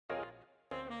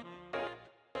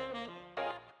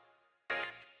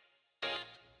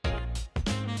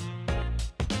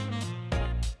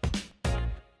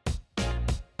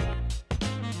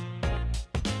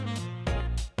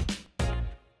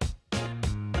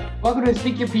Welcome to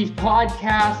Speak Your Piece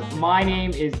podcast. My name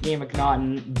is Ian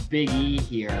McNaughton, Big E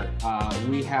here.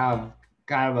 We have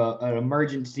kind of an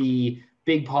emergency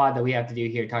big pod that we have to do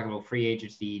here, talking about free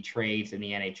agency trades in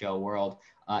the NHL world.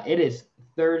 It is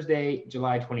Thursday,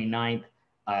 July 29th.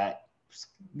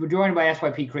 We're joined by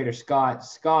SYP creator Scott.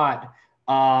 Scott,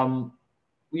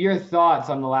 your thoughts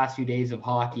on the last few days of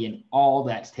hockey and all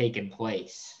that's taken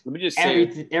place? Let me just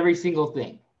say every single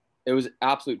thing. It was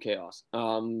absolute chaos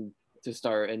to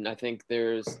start, and I think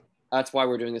that's why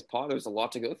we're doing this pod. There's a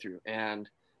lot to go through, and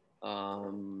I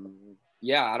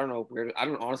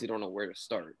honestly don't know where to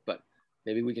start, but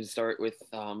maybe we can start with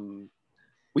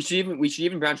we should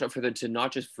even branch out further to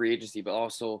not just free agency, but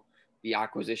also the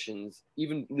acquisitions,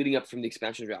 even leading up from the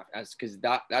expansion draft, because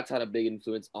that's had a big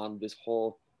influence on this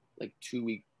whole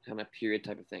 2-week kind of period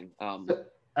type of thing. I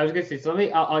was gonna say, so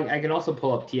I can also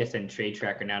pull up TSN Trade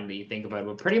Tracker now that you think about it,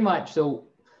 but pretty much, so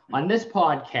on this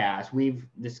podcast, we've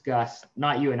discussed,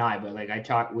 not you and I, but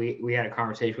we had a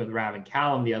conversation with Rav and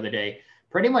Callum the other day.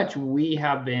 Pretty much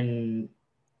I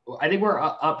think we're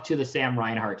up to the Sam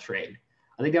Reinhart trade.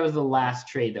 I think that was the last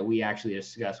trade that we actually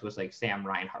discussed, was Sam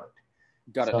Reinhart.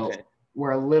 Got it. Okay.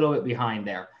 We're a little bit behind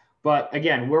there. But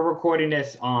again, we're recording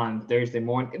this on Thursday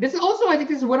morning. This is also, I think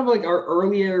this is one of our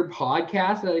earlier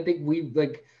podcasts that I think we've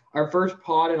our first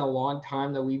pod in a long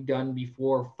time that we've done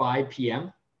before 5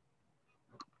 p.m.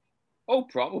 Oh,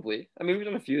 probably. I mean, we've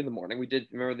done a few in the morning. We did.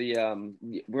 Remember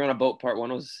we were on a boat. Part 1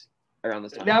 was around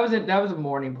this time. That was a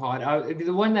morning pod.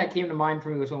 The one that came to mind for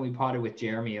me was when we podded with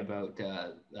Jeremy about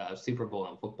Super Bowl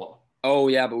and football. Oh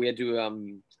yeah, but we had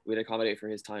to accommodate for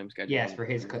his time schedule. Yes, for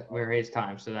his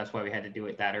time. So that's why we had to do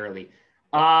it that early.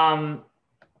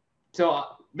 So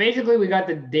basically, we got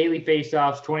the daily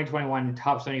face-offs 2021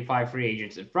 top 75 free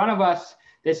agents in front of us.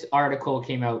 This article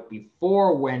came out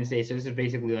before Wednesday, so this is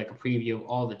basically a preview of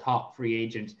all the top free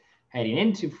agents heading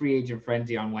into free agent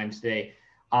frenzy on Wednesday.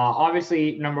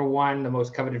 Obviously, number one, the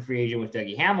most coveted free agent was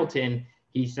Dougie Hamilton.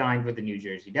 He signed with the New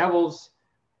Jersey Devils.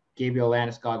 Gabriel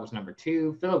Landeskog was number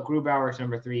 2. Philip Grubauer was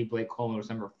number 3. Blake Coleman was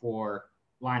number 4.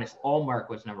 Linus Ullmark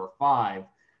was number 5.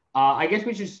 I guess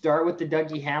we should start with the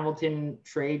Dougie Hamilton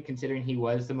trade, considering he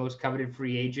was the most coveted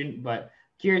free agent, but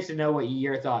curious to know what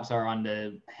your thoughts are on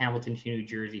the Hamilton to New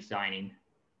Jersey signing.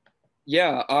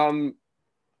 Yeah,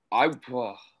 I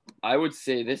would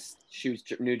say this shoots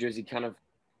New Jersey kind of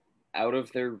out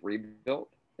of their rebuild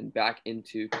and back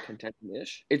into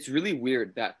contention-ish. It's really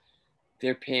weird that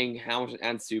they're paying Hamilton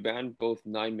and Subban both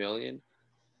 $9 million.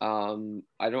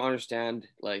 I don't understand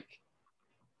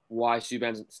why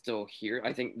Subban's still here.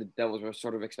 I think the Devils were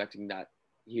sort of expecting that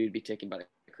he would be taken by the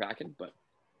Kraken, but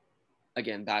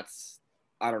again,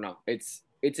 I don't know. It's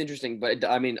interesting, but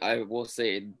I will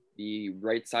say the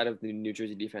right side of the New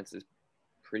Jersey defense is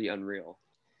pretty unreal.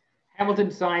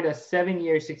 Hamilton signed a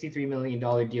 7-year, $63 million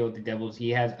deal with the Devils. He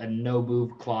has a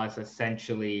no-move clause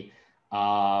essentially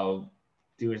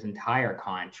through his entire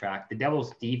contract. The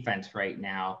Devils' defense right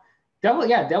now,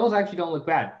 Devils actually don't look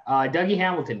bad. Dougie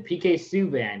Hamilton, PK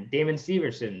Subban, Damon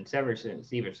Severson,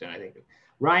 I think,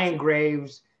 Ryan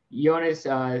Graves, Jonas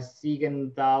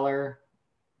Siegenthaler,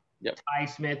 yep, Ty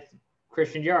Smith,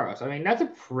 Christian Jaros. I mean, that's a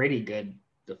pretty good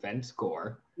defense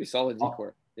core. Pretty solid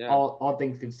decor. Yeah. All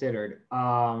things considered.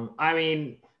 I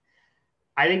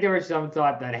think there was some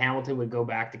thought that Hamilton would go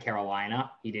back to Carolina.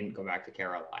 He didn't go back to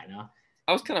Carolina.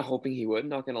 I was kind of hoping he would,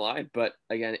 not going to lie. But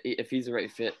again, if he's the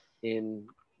right fit in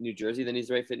New Jersey, then he's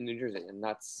the right fit in New Jersey. And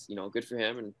that's, good for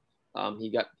him. And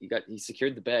he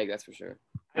secured the bag, that's for sure.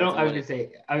 I was going to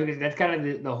say, that's kind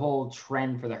of the whole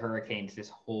trend for the Hurricanes, this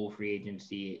whole free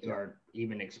agency or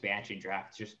even expansion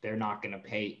draft. Just they're not going to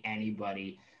pay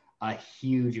anybody a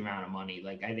huge amount of money.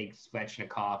 I think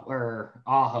Svechnikov or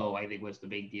Aho, I think was the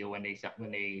big deal when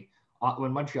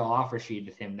Montreal offer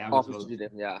sheeted him. That was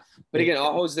yeah. But again,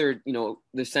 Aho's their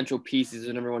the central piece. Is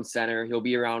the number 1 center. He'll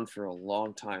be around for a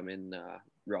long time in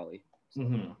Raleigh.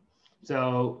 Mm-hmm.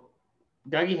 So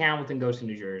Dougie Hamilton goes to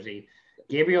New Jersey.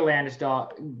 Gabriel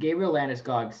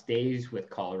Landeskog stays with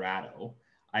Colorado.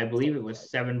 I believe it was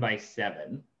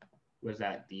 7x7 was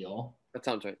that deal. That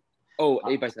sounds right. Oh,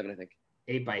 8x7, I think.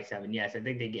 8x7, yes. I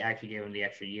think they actually gave him the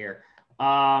extra year.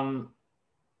 Not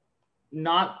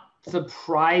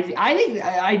surprising.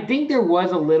 I think there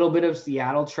was a little bit of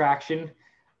Seattle traction.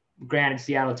 Granted,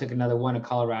 Seattle took another one of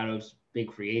Colorado's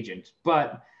big free agents,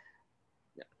 but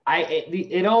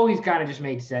it always kind of just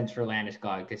made sense for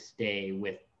Landeskog to stay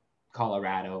with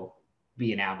Colorado,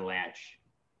 be an Avalanche.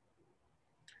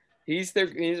 He's their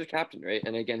captain, right?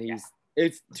 And again, to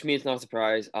me, it's not a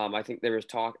surprise. I think there was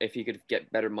talk if he could get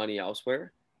better money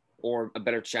elsewhere or a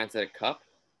better chance at a cup,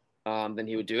 then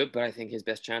he would do it. But I think his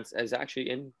best chance is actually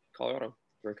in Colorado.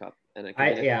 for a cup. And it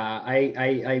could be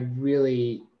I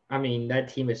really, I mean, that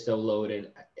team is so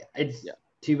loaded. It's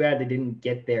too bad they didn't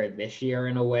get there this year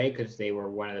in a way because they were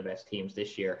one of the best teams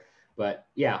this year. But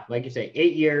yeah, like you say,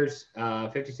 8 years,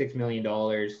 $56 million.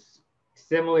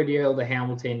 Similar deal to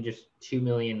Hamilton, just $2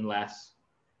 million less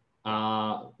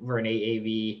for an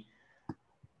AAV.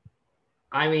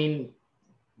 I mean,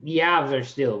 the Avs are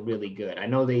still really good. I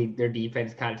know their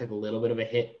defense kind of took a little bit of a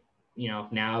hit,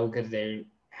 now because they're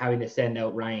having to send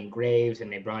out Ryan Graves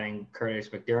and they brought in Curtis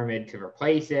McDermott to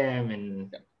replace him,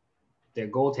 and their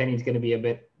goaltending is going to be a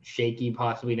bit shaky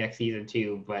possibly next season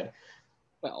too. But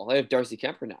they have Darcy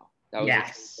Kemper now. That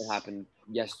was what happened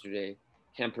yesterday.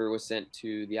 Kemper was sent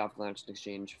to the Avalanche in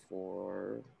exchange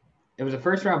for. It was a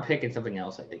first-round pick and something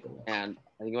else, I think it was. And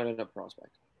I think it ended up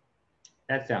prospect.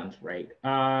 That sounds right.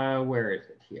 Where is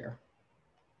it here?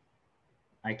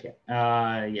 I can't.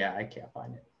 I can't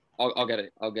find it. I'll get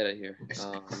it. I'll get it here.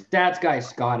 Stats guy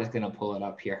Scott is gonna pull it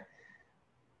up here.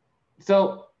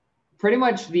 So, pretty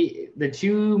much the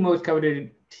two most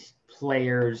coveted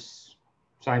players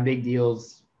signed big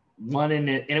deals. One in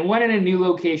a new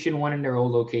location, one in their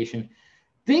old location.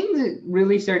 Things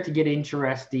really start to get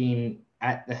interesting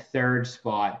at the third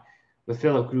spot with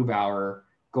Philip Grubauer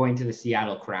going to the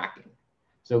Seattle Kraken.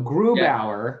 So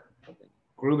Grubauer,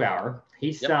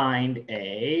 he signed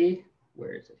a,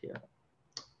 where is it here?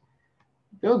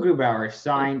 Bill Grubauer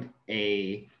signed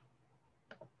a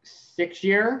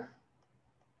 6-year,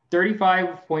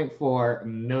 $35.4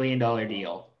 million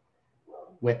deal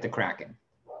with the Kraken.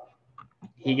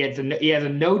 He has a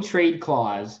no trade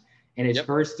clause in his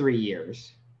first 3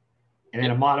 years, and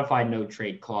then a modified no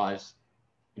trade clause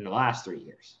in the last 3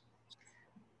 years.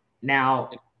 Now,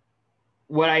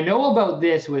 what I know about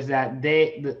this was that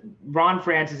Ron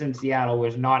Francis in Seattle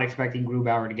was not expecting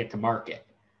Grubauer to get to market.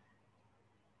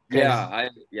 For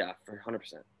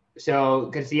 100%. So,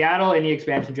 because Seattle in the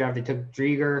expansion draft, they took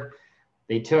Drieger,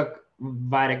 they took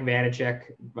Vitek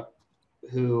Vanacek,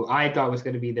 who I thought was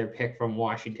going to be their pick from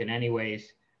Washington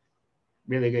anyways.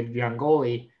 Really good young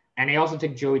goalie. And they also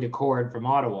took Joey Decord from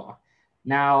Ottawa.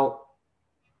 Now,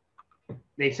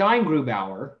 they signed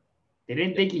Grubauer. They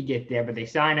didn't think he'd get there, but they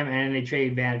signed him, and then they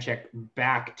traded Vanacek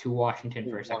back to Washington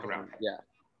for a second-round pick. Yeah.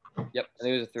 Yep. I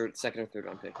think it was a second or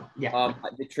third-round pick. Yeah.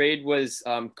 The trade was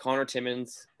Connor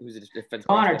Timmins, who's a defense.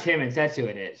 Connor Timmins, that's who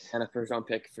it is. And a first-round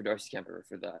pick for Darcy Kemper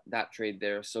for that trade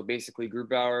there. So basically,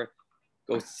 Grubauer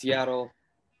goes to Seattle,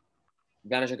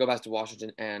 Vanacek goes back to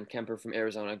Washington, and Kemper from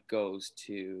Arizona goes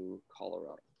to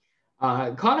Colorado.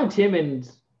 Connor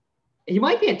Timmins, he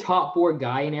might be a top 4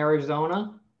 guy in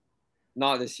Arizona.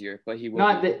 Not this year, but he will.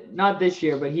 Not this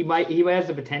year, but he has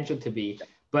the potential to be.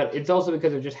 But it's also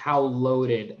because of just how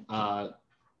loaded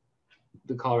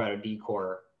the Colorado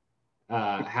D-Corps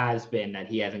has been that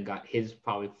he hasn't got his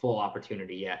probably full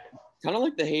opportunity yet. Kind of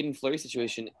like the Hayden Fleury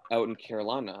situation out in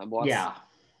Carolina.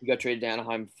 He got traded to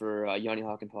Anaheim for Yanni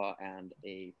Hakanpää and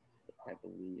I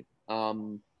believe.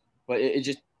 But it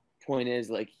just point is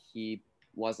like he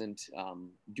wasn't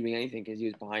doing anything because he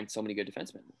was behind so many good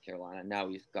defensemen in Carolina. Now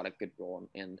he's got a good role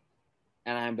in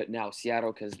Anaheim, but now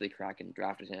Seattle because the Kraken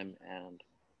drafted him, and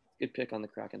good pick on the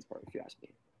Kraken's part if you ask me.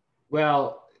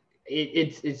 Well,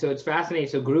 it's fascinating.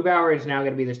 So Grubauer is now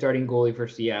going to be the starting goalie for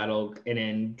Seattle, and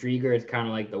then Drieger is kind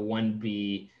of like the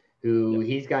 1B, who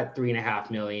he's got $3.5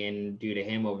 million due to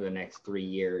him over the next 3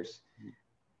 years.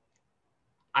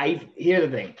 Here's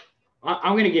the thing.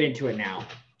 I'm going to get into it now.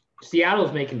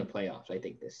 Seattle's making the playoffs, I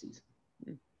think, this season.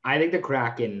 I think the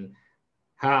Kraken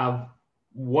have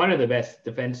one of the best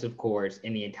defensive cores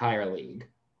in the entire league.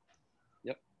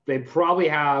 Yep. They probably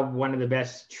have one of the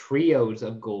best trios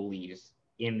of goalies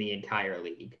in the entire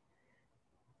league.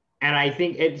 And I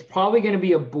think it's probably going to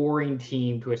be a boring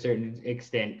team to a certain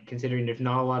extent, considering there's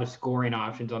not a lot of scoring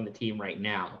options on the team right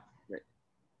now. Right.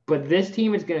 But this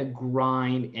team is going to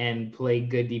grind and play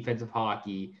good defensive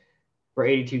hockey for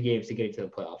 82 games to get into the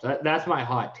playoffs. That's my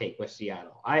hot take with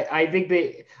Seattle. I think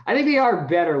they are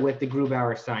better with the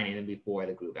Grubauer signing than before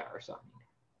the Grubauer signing.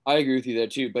 I agree with you there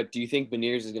too. But do you think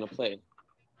Beniers is going to play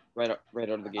right out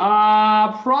of the gate?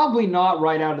 Probably not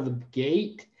right out of the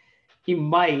gate. He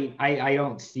might. I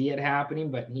don't see it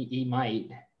happening, but he might.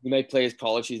 He might play his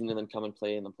college season and then come and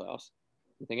play in the playoffs.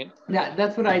 You thinking? Yeah,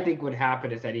 that's what I think would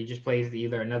happen, is that he just plays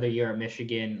either another year at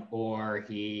Michigan, or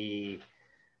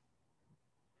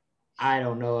I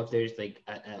don't know if there's like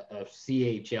a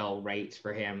CHL rights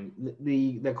for him.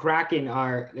 The Kraken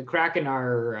are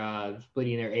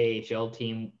splitting their AHL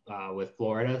team with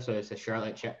Florida, so it's the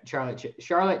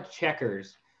Charlotte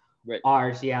Checkers Right.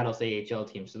 are Seattle's AHL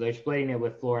team. So they're splitting it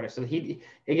with Florida. So he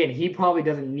probably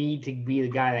doesn't need to be the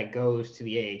guy that goes to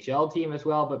the AHL team as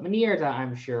well. But Meniers,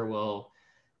 I'm sure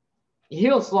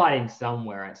he'll slide in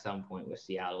somewhere at some point with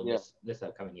Seattle this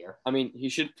upcoming year. I mean, he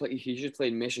should play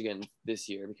in Michigan this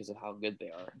year because of how good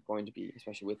they are going to be,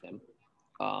 especially with him.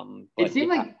 But it seemed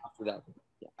like after that.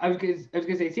 Yeah. I was gonna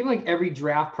say it seemed like every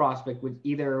draft prospect was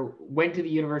either went to the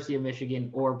University of Michigan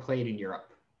or played in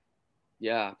Europe.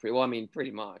 Yeah,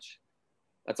 pretty much.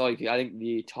 That's all you can. I think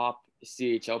the top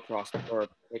CHL prospect or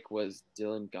pick was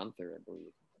Dylan Gunther, I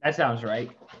believe. That sounds right.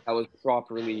 That was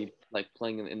properly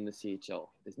playing in the CHL.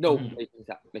 No,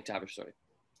 McTavish, sorry.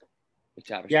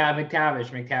 McTavish. Yeah,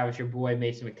 McTavish, your boy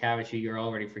Mason McTavish, who you're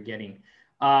already forgetting.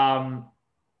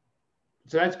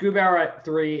 So that's Grubauer at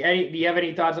 3. Do you have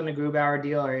any thoughts on the Grubauer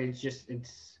deal, or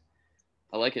it's?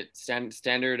 I like it.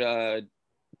 Standard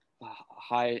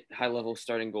high level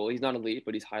starting goal. He's not elite,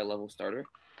 but he's high level starter.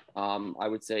 I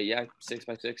would say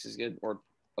 6x6 is good, or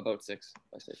about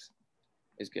 6x6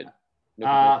 is good.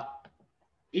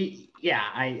 He's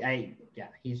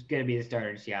gonna be the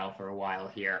starter in Seattle for a while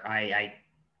here. I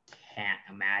can't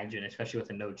imagine, especially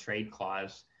with a no trade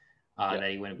clause, that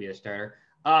he wouldn't be the starter.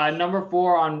 Number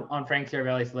 4 on Frank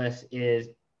Seravalli's list is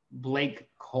Blake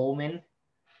Coleman,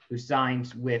 who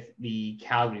signs with the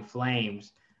Calgary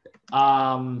Flames.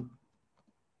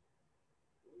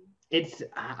 It's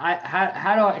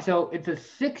so it's a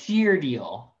 6-year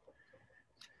deal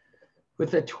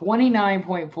with a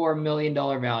 $29.4 million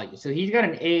value. So he's got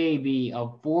an AAV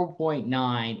of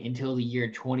 4.9 until the year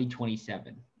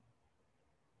 2027.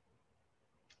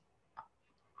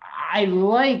 I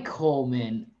like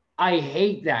Coleman. I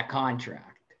hate that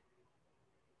contract.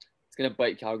 It's gonna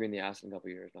bite Calgary in the ass in a couple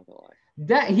of years, not gonna lie.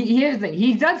 Here's the thing.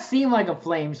 He does seem like a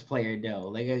Flames player, though,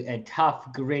 like a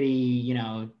tough, gritty,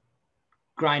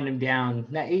 grind him down.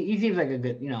 He seems like a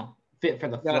good, fit for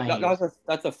the Flames.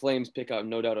 That's a Flames pickup,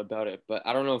 no doubt about it. But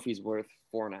I don't know if he's worth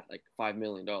 $5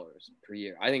 million per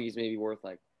year. I think he's maybe worth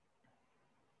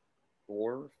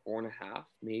 $4.5,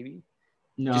 maybe.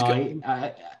 No,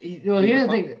 here's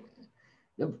the thing.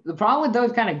 The problem with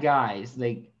those kind of guys,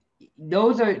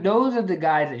 those are the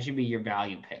guys that should be your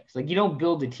value picks. You don't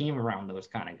build a team around those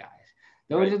kind of guys.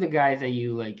 Those are the guys that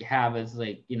you have as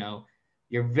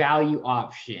your value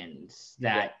options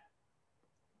that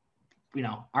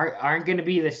aren't going to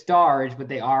be the stars, but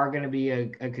they are going to be a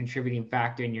contributing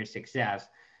factor in your success.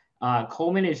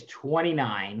 Coleman is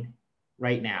 29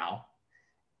 right now,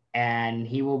 and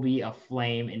he will be a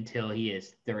Flame until he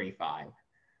is 35.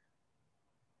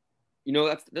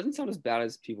 That doesn't sound as bad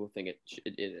as people think it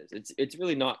is. It's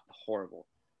really not horrible.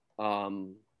 I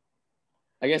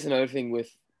guess another thing with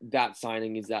that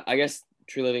signing is that I guess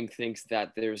Treliving thinks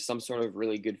that there's some sort of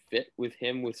really good fit with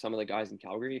him with some of the guys in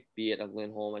Calgary, be it at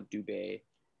Lindholm, at Dubé,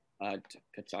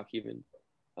 Tkachuk even.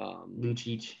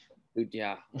 Lucic.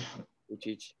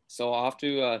 Lucic. So I'll have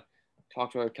to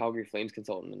talk to our Calgary Flames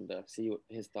consultant and see what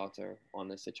his thoughts are on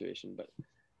this situation. But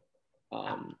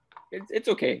it's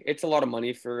okay. It's a lot of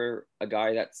money for a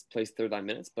guy that's plays 39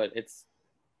 minutes, but it's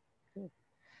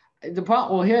the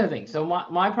problem. Well, here's the thing. So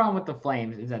my problem with the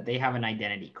Flames is that they have an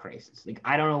identity crisis.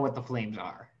 I don't know what the Flames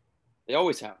are. They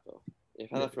always have, though. They've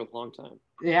had that for a long time.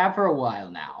 They have for a while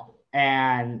now,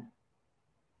 and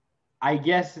I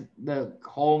guess the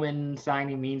Coleman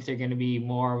signing means they're going to be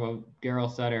more of a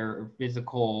Daryl Sutter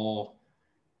physical,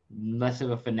 less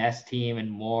of a finesse team,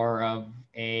 and more of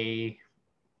a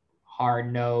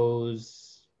hard nose.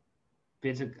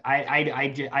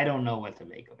 I don't know what to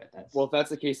make of it. Well, if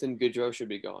that's the case, then Gaudreau should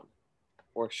be gone,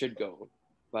 or should go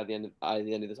by the end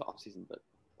of this offseason. But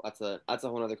that's a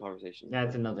whole other conversation.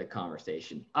 That's another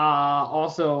conversation.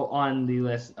 Also on the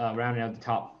list, rounding out the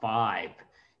top 5,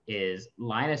 is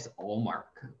Linus Ullmark,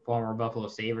 former Buffalo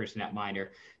Sabres netminder.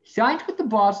 He signed with the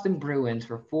Boston Bruins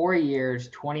for 4 years,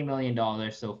 $20 million,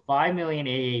 so $5 million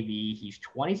AAV. He's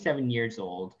 27 years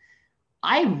old.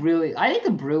 I think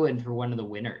the Bruins were one of the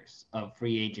winners of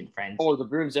free agent frenzy. Oh, the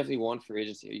Bruins definitely won free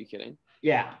agency. Are you kidding?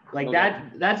 Yeah,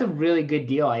 that's a really good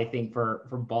deal, I think, for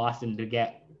Boston to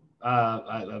get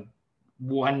a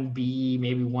 1B,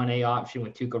 maybe 1A option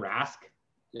with Tuukka Rask.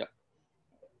 Yeah,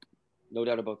 no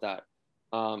doubt about that.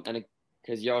 And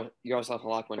because Yaroslav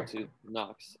Halak went to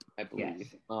Knox, I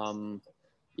believe.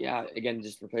 Yes. Again,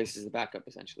 just replaces the backup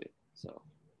essentially. So.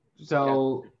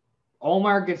 Yeah.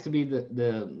 Ullmark gets to be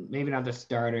the maybe not the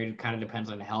starter. It kind of depends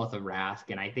on the health of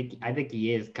Rask, and I think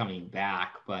he is coming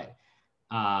back. But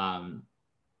I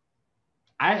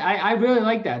really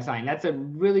like that sign. That's a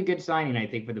really good signing, I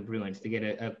think, for the Bruins to get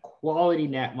a quality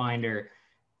netminder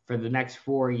for the next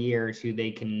 4 years who they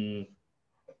can,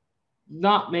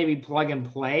 not maybe plug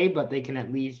and play, but they can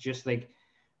at least just like,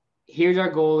 here's our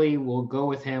goalie. We'll go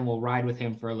with him. We'll ride with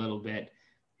him for a little bit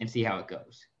and see how it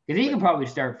goes. Because he can probably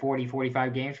start 40,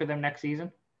 45 games for them next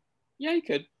season. Yeah, he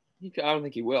could. I don't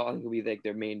think he will. I think he'll be like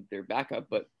their backup.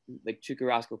 But like Tuukka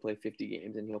Rask will play 50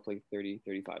 games and he'll play 30,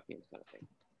 35 games kind of thing.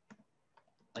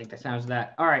 Like the sounds of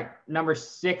that. All right, number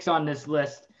 6 on this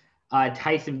list,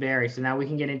 Tyson Barrie. So now we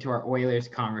can get into our Oilers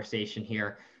conversation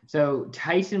here. So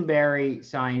Tyson Barrie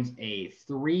signs a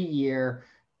 3-year,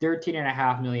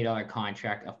 $13.5 million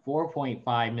contract, a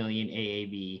 $4.5 million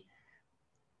AAV.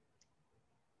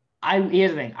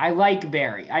 Here's the thing. I like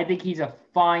Barrie. I think he's a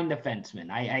fine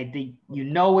defenseman. I think you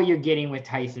know what you're getting with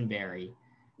Tyson Barrie.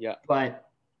 Yeah. But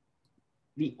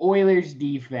the Oilers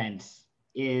defense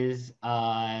is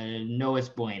no es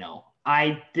bueno.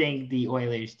 I think the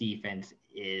Oilers defense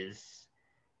is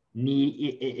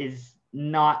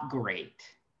not great.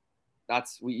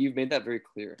 You've made that very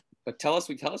clear. But tell us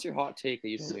your hot take that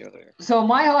you told me earlier. So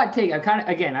my hot take, I've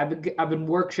been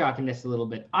workshopping this a little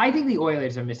bit. I think the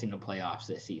Oilers are missing the playoffs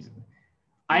this season.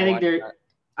 Here's the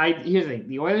thing.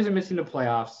 The Oilers are missing the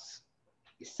playoffs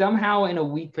somehow in a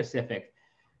weak Pacific.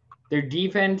 Their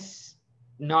defense,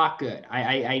 not good.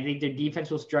 I think their defense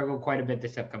will struggle quite a bit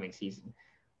this upcoming season.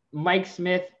 Mike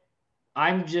Smith,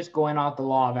 I'm just going off the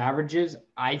law of averages.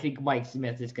 I think Mike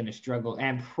Smith is going to struggle,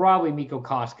 and probably Mikko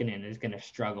Koskinen is going to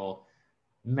struggle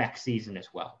next season as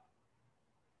well.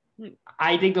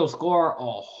 I think they'll score a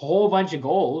whole bunch of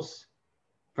goals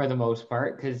for the most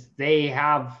part because they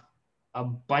have a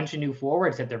bunch of new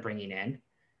forwards that they're bringing in.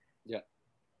 Yeah.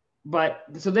 But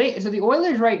so the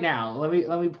Oilers right now, let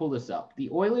me pull this up.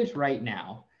 The Oilers right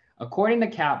now, according to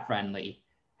Cap Friendly,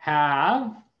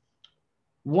 have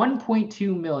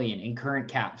 $1.2 million in current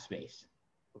cap space.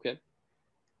 Okay.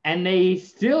 And they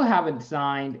still haven't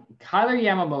signed Kyler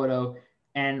Yamamoto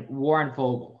and Warren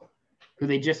Foegele, who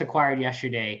they just acquired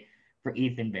yesterday for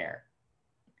Ethan Bear.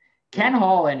 Ken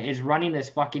Holland is running this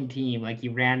fucking team like he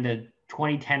ran the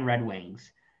 2010 Red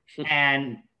Wings.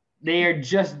 And they are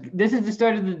this is the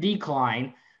start of the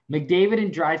decline. McDavid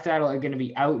and Draisaitl are going to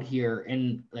be out here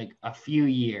in like a few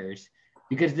years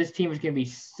because this team is going to be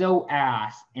so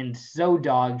ass and so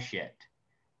dog shit.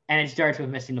 And it starts with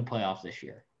missing the playoffs this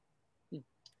year.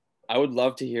 I would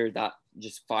love to hear that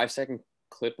just 5-second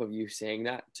clip of you saying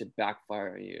that to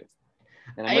backfire on you.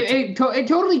 And it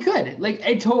totally could. Like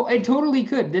it totally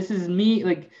could. This is me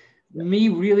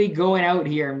really going out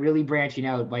here and really branching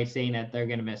out by saying that they're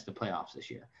going to miss the playoffs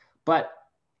this year. But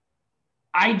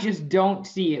I just don't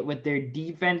see it with their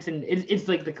defense. And it's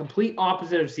like the complete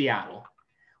opposite of Seattle,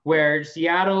 where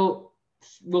Seattle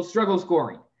will struggle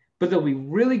scoring, but they'll be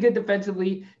really good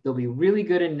defensively. They'll be really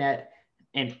good in net.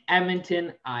 And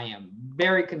Edmonton, I am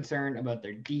very concerned about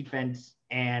their defense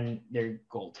and their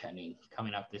goaltending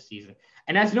coming up this season.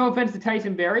 And that's no offense to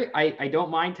Tyson Barrie. I don't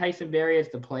mind Tyson Barrie as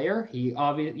the player. He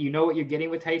obviously, you know what you're getting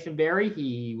with Tyson Barrie.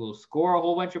 He will score a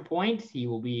whole bunch of points. He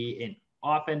will be an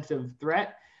offensive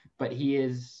threat, but he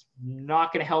is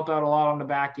not going to help out a lot on the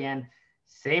back end.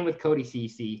 Same with Cody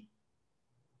Ceci.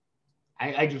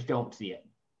 I just don't see it.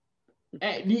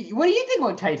 What do you think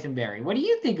about Tyson Barrie? What do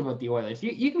you think about the Oilers?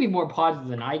 You can be more positive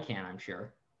than I can, I'm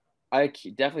sure. I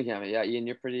definitely can. Yeah, Ian,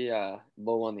 you're pretty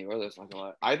low on the Oilers. Not gonna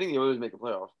lie. I think the Oilers make a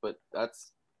playoff, but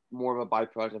that's more of a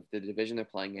byproduct of the division they're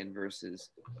playing in versus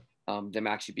them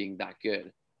actually being that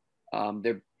good.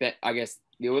 I guess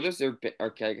the Oilers are I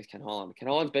guess Ken Holland. Ken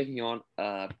Holland's banking on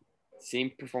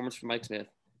same performance from Mike Smith.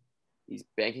 He's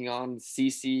banking on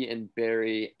Ceci and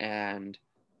Barrie and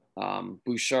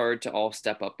Bouchard to all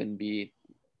step up and be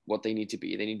what they need to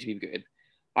be. They need to be good.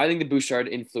 I think the Bouchard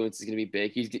influence is going to be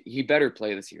big. He better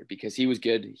play this year because he was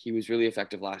good. He was really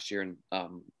effective last year, and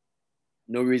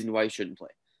no reason why he shouldn't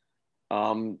play.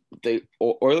 The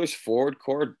Oilers forward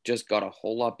core just got a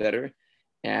whole lot better,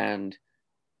 and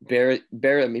Bear's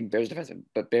defensive,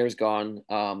 but Bear's gone.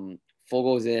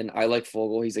 Fogel's in. I like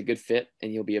Foegele. He's a good fit,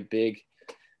 and he'll be a big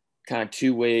kind of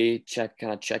two-way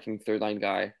checking third line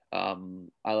guy.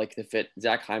 I like the fit.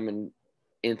 Zach Hyman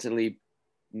instantly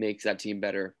makes that team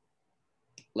better.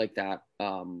 Like that.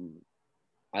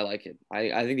 I like it.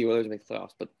 I think the Oilers make the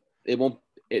playoffs, but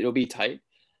it'll be tight.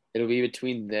 It'll be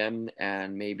between them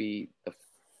and maybe the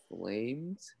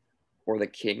Flames or the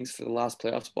Kings for the last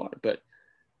playoff spot, but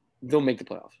they'll make the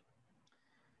playoffs.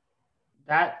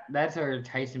 That's our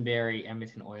Tyson Barrie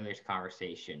Edmonton Oilers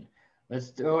conversation.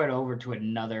 Let's throw it over to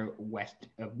another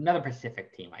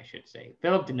Pacific team, I should say.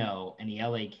 Phillip Danault and the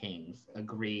LA Kings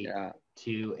agreed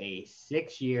to a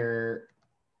 6-year,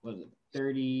 was it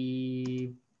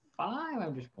 35?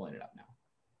 I'm just pulling it up now.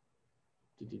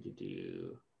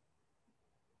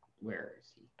 Where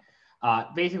is he?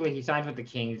 Basically, he signs with the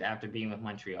Kings after being with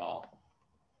Montreal.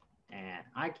 And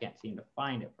I can't seem to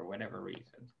find it for whatever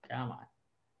reason. Come on.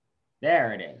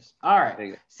 There it is. All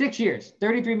right. 6 years,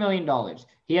 $33 million.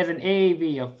 He has an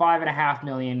AAV of $5.5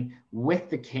 million with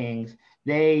the Kings.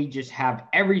 They just have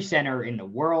every center in the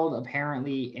world,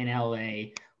 apparently, in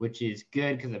LA, which is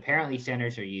good because apparently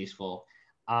centers are useful.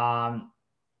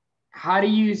 How do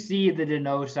you see the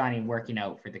Danault signing working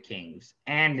out for the Kings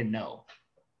and Danault?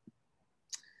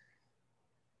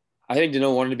 I think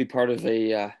Danault wanted to be part of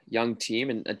a young team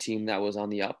and a team that was on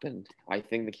the up, and I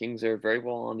think the Kings are very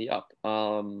well on the up.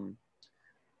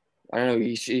 I don't know.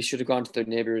 He should have gone to their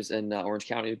neighbors in Orange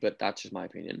County, but that's just my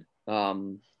opinion.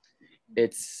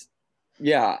 It's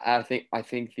I think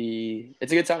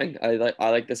it's a good signing. I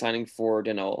like the signing for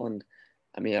Danault, and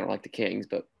I mean I don't like the Kings,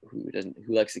 but who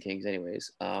likes the Kings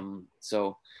anyways?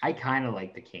 So I kind of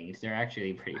like the Kings. They're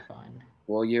actually pretty fun.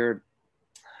 Well,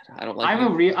 I don't like.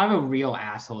 I'm a real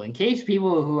asshole. In case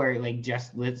people who are like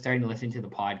just starting to listen to the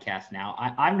podcast now,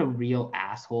 I'm the real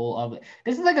asshole of it.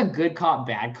 This is like a good cop,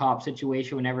 bad cop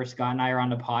situation. Whenever Scott and I are on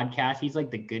the podcast, he's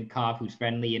like the good cop who's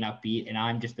friendly and upbeat, and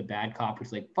I'm just the bad cop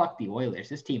who's like, "Fuck the Oilers.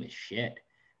 This team is shit."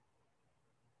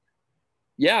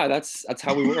 Yeah, that's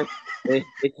how we work.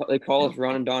 they call us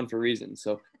Ron and Don for a reason.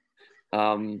 So, they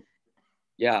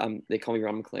call me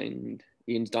Ron McLean and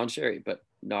Ian's Don Sherry, but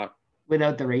not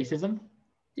without the racism.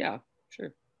 Yeah,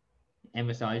 sure. And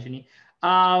misogyny.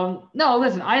 No,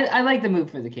 listen, I like the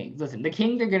move for the Kings. Listen, the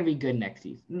Kings are going to be good next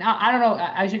season. Now, I don't know.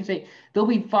 I should say they'll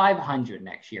be 500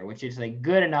 next year, which is like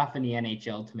good enough in the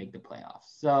NHL to make the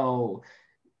playoffs. So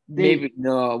maybe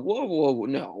no. Whoa,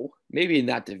 no. Maybe in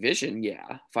that division,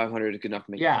 500 is good enough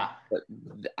to make. Yeah, but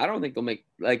I don't think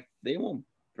they won't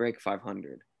break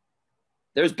 500.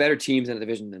 There's better teams in the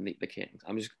division than the Kings.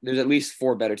 There's at least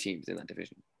 4 better teams in that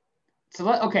division. So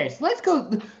let's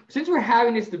go. Since we're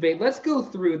having this debate, let's go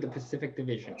through the Pacific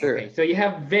Division. Sure. Okay, so you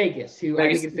have Vegas, who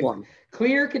I think is the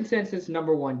clear consensus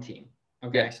number 1 team.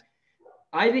 Okay, yes.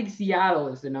 I think Seattle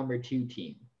is the number 2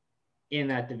 team in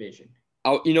that division.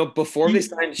 Oh, before they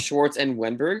signed Schwartz and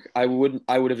Wenberg, I would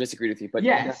have disagreed with you. But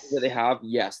yes, they have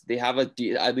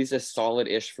at least a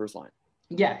solid-ish first line.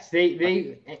 Yes,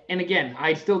 they and again,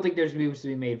 I still think there's moves to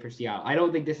be made for Seattle. I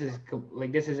don't think this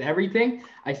is everything.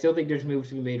 I still think there's moves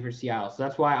to be made for Seattle. So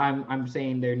that's why I'm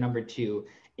saying they're number 2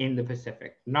 in the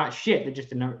Pacific. Not shit, they're just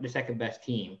the second best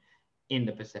team in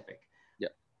the Pacific. Yeah.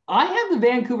 I have the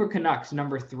Vancouver Canucks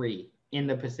number 3 in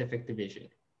the Pacific Division.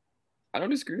 I don't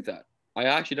disagree with that. I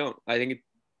actually don't. I think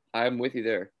I'm with you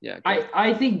there. Yeah.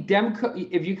 I think Demko,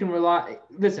 if you can rely,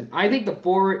 listen, I think the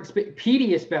forward,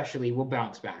 Petey especially, will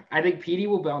bounce back. I think Petey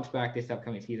will bounce back this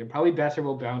upcoming season. Probably Besser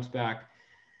will bounce back.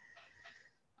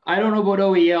 I don't know about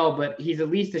OEL, but he's at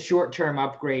least a short-term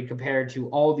upgrade compared to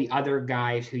all the other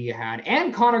guys who you had.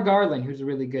 And Connor Garland, who's a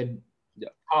really good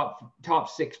top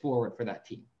 6 forward for that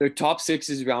team. Their top 6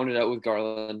 is rounded out with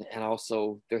Garland, and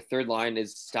also their third line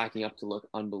is stacking up to look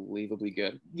unbelievably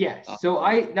good. Yes, so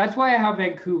that's why I have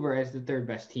Vancouver as the 3rd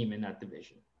best team in that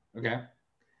division. Okay,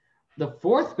 the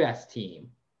 4th best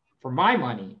team, for my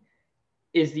money,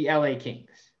 is the LA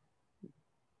Kings,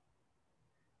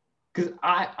 because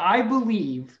I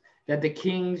believe that the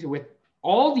Kings, with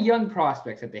all the young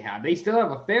prospects that they have, they still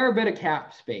have a fair bit of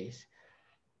cap space.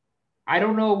 I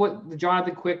don't know what the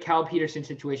Jonathan Quick, Cal Peterson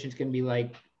situation is going to be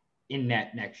like in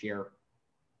net next year,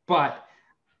 but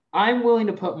I'm willing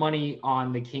to put money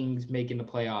on the Kings making the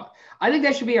playoff. I think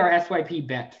that should be our SYP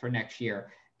bet for next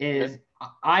year.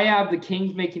 I have the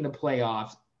Kings making the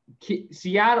playoffs.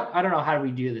 Seattle, I don't know how do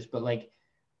we do this, but like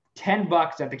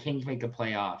 $10 that the Kings make the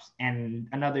playoffs and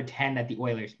another 10 that the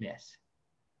Oilers miss.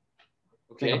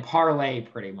 Okay. Like a parlay,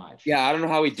 pretty much. Yeah, I don't know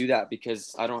how we do that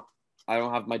because I don't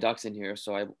have my Ducks in here,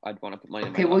 so I'd want to put money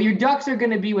in my well, your Ducks are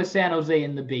going to be with San Jose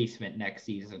in the basement next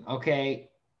season, okay?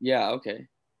 Yeah, okay.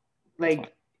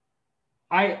 Like,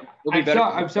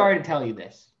 I'm sorry to tell you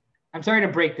this. I'm sorry to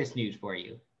break this news for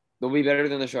you. They'll be better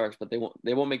than the Sharks, but they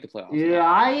won't make the playoffs.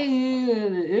 Yeah,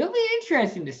 it'll be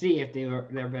interesting to see if they're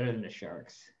better than the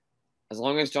Sharks. As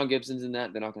long as John Gibson's in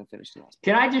that, they're not going to finish the last.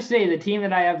 Can I just say the team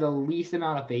that I have the least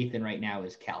amount of faith in right now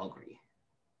is Calgary.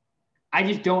 I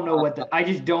just don't know what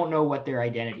their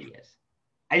identity is.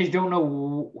 I just don't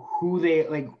know who they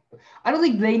like. I don't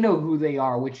think they know who they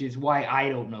are, which is why I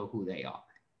don't know who they are.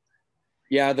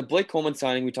 Yeah, the Blake Coleman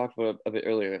signing we talked about a bit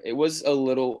earlier, it was a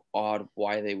little odd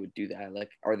why they would do that.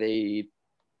 Like, are they?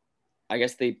 I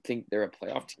guess they think they're a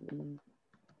playoff team.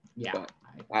 Yeah, but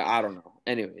I don't know.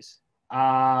 Anyways,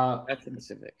 that's the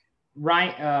Pacific.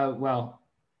 Right. Well.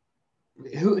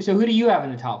 Who do you have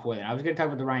in the top 4 then? I was going to talk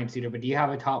about the Ryan Suter, but do you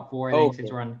have a top 4? I think since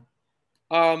we're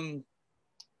on.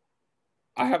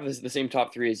 I have the same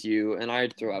top three as you, and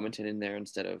I'd throw Edmonton in there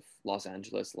instead of Los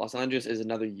Angeles. Los Angeles is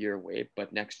another year away,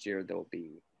 but next year they'll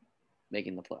be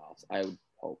making the playoffs. I would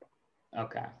hope.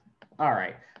 Okay. All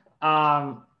right.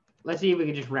 Let's see if we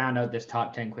can just round out this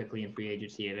top 10 quickly in free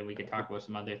agency, and then we can talk about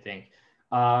some other things.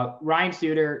 Ryan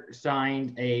Suter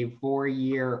signed a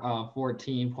 4-year,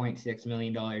 $14.6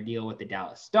 million deal with the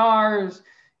Dallas Stars.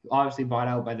 Obviously bought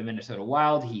out by the Minnesota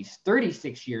Wild. He's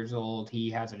 36 years old. He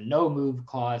has a no-move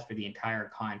clause for the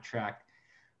entire contract.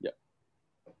 Yep.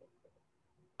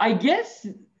 I guess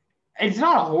it's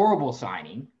not a horrible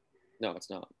signing. No, it's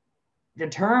not. The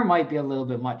term might be a little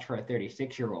bit much for a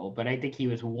 36-year-old, but I think he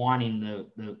was wanting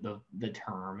the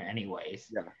term anyways.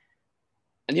 Yeah.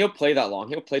 And he'll play that long.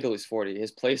 He'll play till he's 40.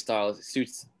 His play style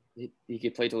suits. He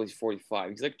could play till he's 45.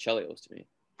 He's like Chelios to me.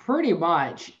 Pretty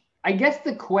much. I guess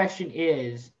the question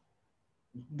is,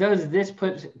 does this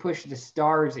push the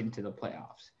Stars into the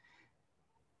playoffs?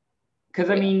 Because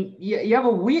I mean, you have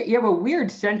a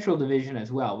weird Central Division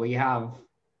as well, where you have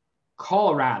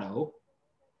Colorado.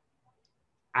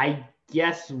 I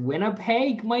guess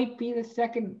Winnipeg might be the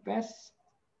second best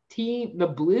team. The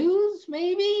Blues,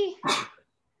 maybe.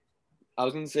 I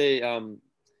was gonna say,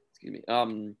 excuse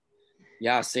me,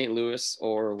 yeah, St. Louis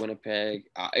or Winnipeg.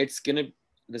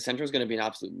 The Central is gonna be an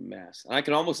absolute mess, and I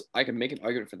can make an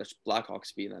argument for the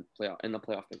Blackhawks being in the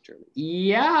playoff picture.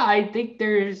 Yeah, I don't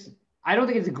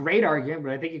think it's a great argument,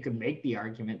 but I think you could make the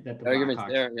argument that the argument's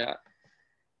Blackhawks, there. Yeah.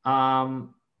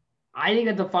 I think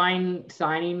that's a fine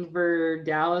signing for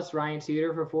Dallas, Ryan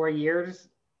Suter for 4 years.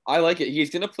 I like it. He's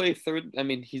going to play third. I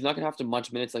mean, he's not going to have to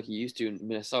much minutes like he used to in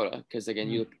Minnesota because, again,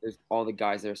 you look, there's all the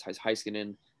guys. There's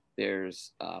Heiskanen,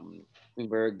 there's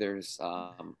Klingberg, there's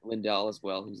Lindell as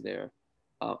well, who's there.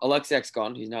 Alexiak's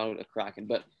gone. He's now a Kraken.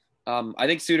 But I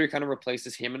think Suter kind of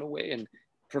replaces him in a way and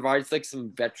provides like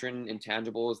some veteran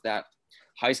intangibles that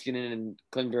Heiskanen and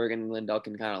Klingberg and Lindell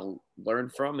can kind of learn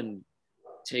from and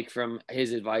take from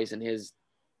his advice and his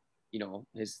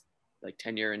like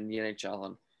tenure in the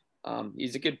NHL. And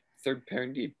he's a good third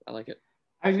pairing deep. I like it.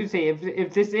 I was going to say,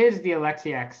 if this is the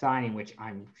Alexiak signing, which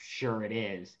I'm sure it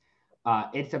is,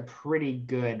 it's a pretty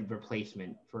good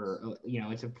replacement for,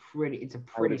 it's a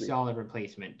pretty solid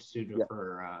replacement suited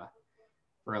for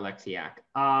Alexiak.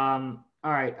 All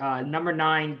right. Number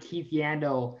 9, Keith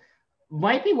Yandel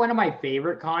might be one of my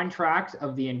favorite contracts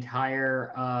of the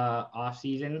entire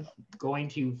offseason, going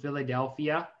to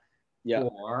Philadelphia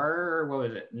for, what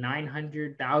was it,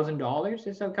 $900,000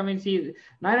 this upcoming season.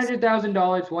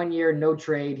 $900,000 1 year, no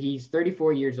trade. He's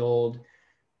 34 years old.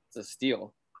 It's a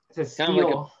steal. It's a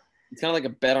steal. It's kind of like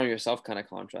a bet on yourself kind of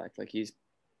contract. Like he's,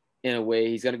 in a way,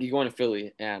 he's going to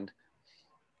Philly, and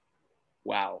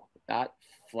wow, that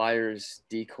Flyers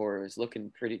decor is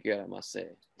looking pretty good, I must say.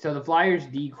 So the Flyers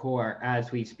decor,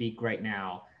 as we speak right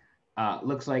now,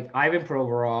 looks like Ivan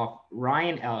Provorov,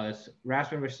 Ryan Ellis,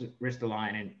 Rasmus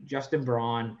Ristolainen, Justin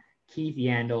Braun, Keith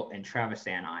Yandel, and Travis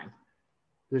Sanheim,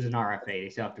 who's an RFA. They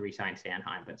still have to re-sign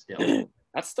Sanheim, but still.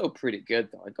 That's still pretty good,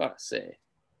 though, I gotta say.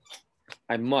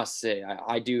 I must say,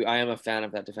 I am a fan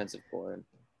of that defensive core. And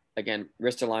again,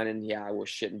 Ristolainen, was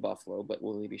shit in Buffalo, but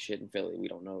will he be shit in Philly? We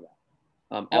don't know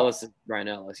that. Ellis is Ryan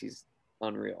Ellis. He's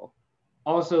unreal.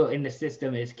 Also in the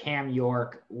system is Cam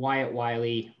York, Wyatt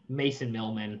Wiley, Mason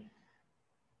Millman.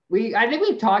 I think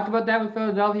we've talked about that with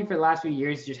Philadelphia for the last few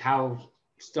years, just how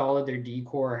solid their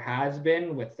decor has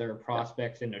been with their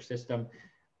prospects in their system.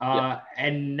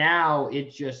 And now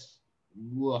it just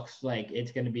looks like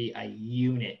it's going to be a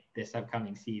unit this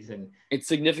upcoming season. It's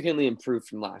significantly improved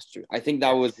from last year. I think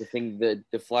that was the thing, that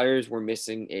the Flyers were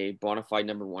missing a bona fide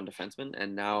number 1 defenseman,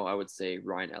 and now I would say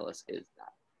Ryan Ellis is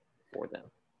that for them.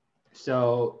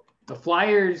 So the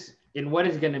Flyers, in what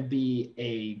is going to be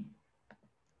a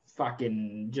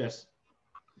fucking just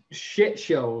shit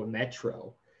show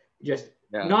Metro,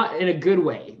 not in a good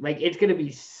way. Like, it's going to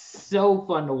be so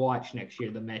fun to watch next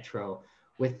year, the Metro,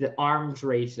 with the arms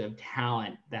race of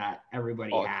talent that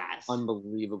everybody has.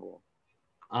 Unbelievable.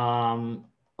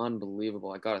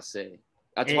 Unbelievable, I gotta say.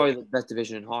 That's probably the best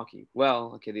division in hockey.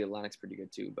 Well, okay, the Atlantic's pretty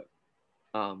good too, but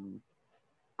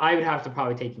I would have to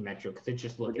probably take the Metro because it's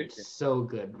just looking so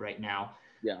good right now.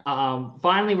 Yeah.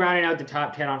 Finally rounding out the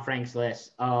top 10 on Frank's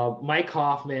list, Mike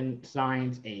Hoffman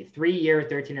signs a 3-year,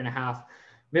 $13.5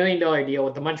 million deal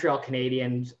with the Montreal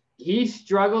Canadiens. He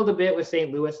struggled a bit with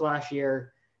St. Louis last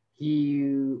year.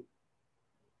 He,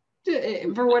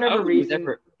 for whatever reason,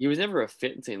 he was never a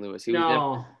fit in St. Louis. He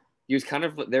was kind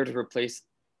of there to replace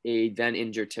a then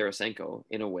injured Tarasenko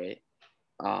in a way,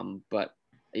 but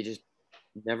he just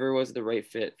never was the right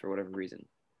fit for whatever reason.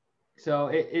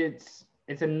 So it's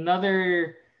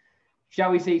another shall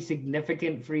we say,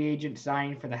 significant free agent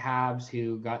signing for the Habs,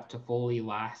 who got Toffoli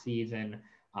last season,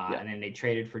 and then they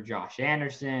traded for Josh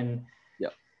Anderson. Yeah.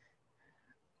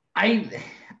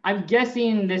 I'm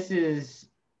guessing this is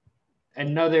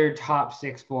another top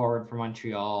 6 forward for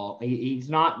Montreal. He's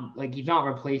not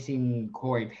replacing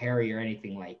Corey Perry or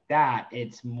anything like that.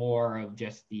 It's more of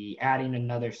just the adding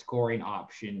another scoring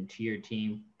option to your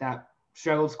team that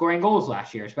struggled scoring goals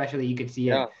last year, especially you could see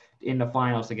it in the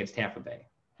finals against Tampa Bay.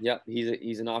 Yeah,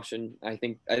 he's an option. I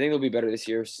think they'll be better this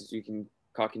year since you can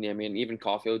Kotkaniemi and even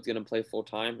Caulfield's going to play full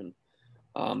time. And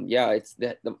it's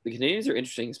that the Canadiens are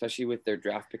interesting, especially with their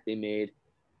draft pick they made.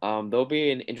 They'll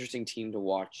be an interesting team to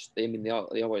watch. They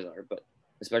always are, but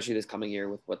especially this coming year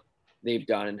with what they've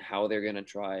done and how they're going to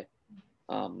try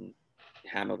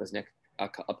handle this next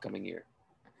upcoming year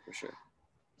for sure.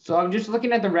 So I'm just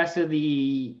looking at the rest of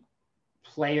the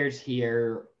players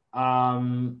here.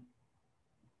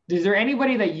 Is there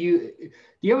anybody that do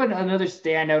you have another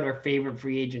standout or favorite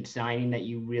free agent signing that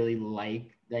you really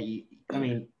like?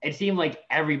 It seemed like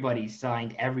everybody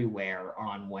signed everywhere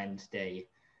on Wednesday,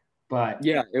 but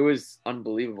yeah, it was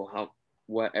unbelievable how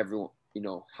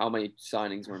many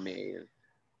signings were made.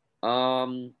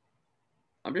 I'm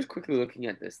just quickly looking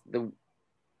at this.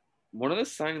 One of the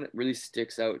signings that really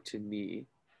sticks out to me,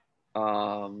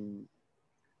 man,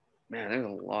 there's a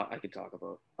lot I could talk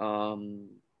about.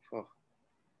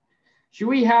 Should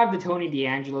we have the Tony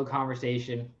DeAngelo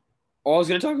conversation? I was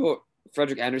going to talk about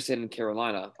Frederik Andersen in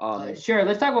Carolina. Sure,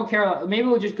 let's talk about Carolina. Maybe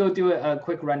we'll just go through a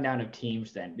quick rundown of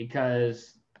teams then,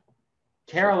 because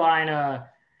Carolina,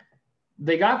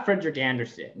 they got Frederik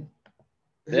Andersen.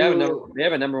 They have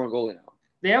a number one goalie now.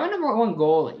 They have a number one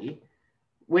goalie,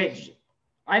 which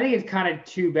I think is kind of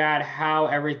too bad how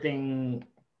everything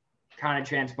kind of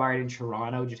transpired in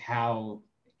Toronto, just how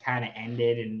it kind of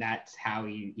ended, and that's how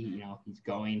he's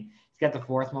going. He's got the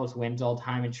 4th most wins all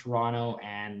time in Toronto,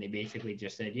 and they basically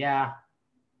just said, yeah,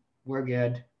 we're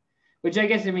good. Which I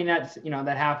guess, that's,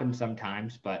 that happens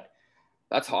sometimes, but.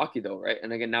 That's hockey though, right?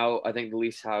 And again, now I think the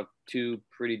Leafs have 2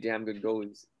 pretty damn good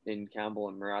goalies in Campbell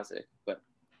and Mrazek, but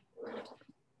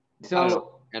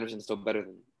so Anderson's still better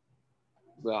than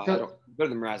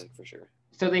Mrazek for sure.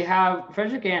 So they have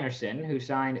Frederik Andersen, who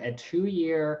signed a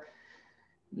 2-year,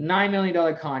 $9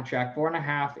 million contract,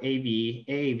 4.5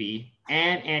 AAV,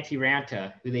 and Antti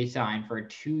Raanta, who they signed for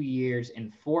 2 years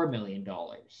and $4 million.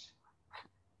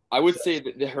 I would say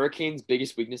that the Hurricanes'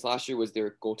 biggest weakness last year was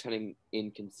their goaltending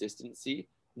inconsistency.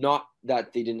 Not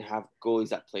that they didn't have goalies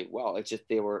that played well. It's just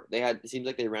it seems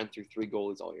like they ran through 3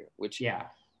 goalies all year, which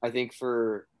I think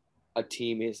for a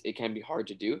team it can be hard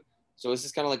to do. So it's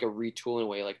just kind of like a retool in a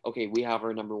way. Like, okay, we have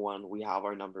our number 1, we have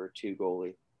our number 2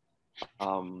 goalie.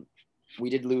 We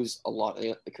did lose a lot.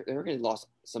 The Hurricanes lost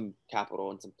some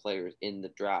capital and some players in the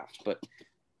draft, but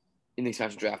in the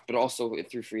expansion draft, but also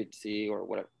through free agency or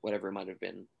whatever it might have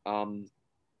been.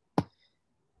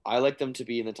 I like them to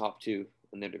be in the top 2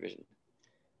 in their division.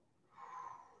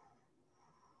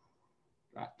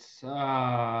 That's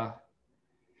a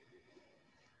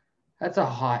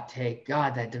hot take.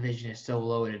 God, that division is so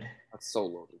loaded. That's so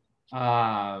loaded.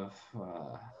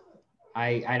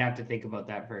 I'd have to think about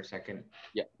that for a second.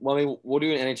 Yeah. Well, we'll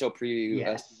do an NHL preview,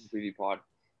 yes. Preview pod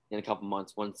in a couple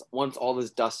months. Once all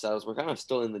this dust settles, we're kind of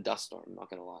still in the dust storm, I'm not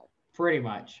going to lie. Pretty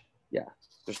much. Yeah.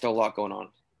 There's still a lot going on.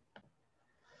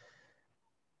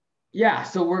 Yeah.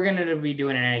 So we're going to be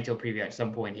doing an NHL preview at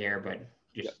some point here, but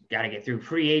just got to get through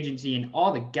free agency and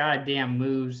all the goddamn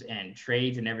moves and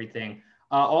trades and everything.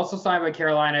 Also signed by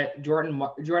Carolina, Jordan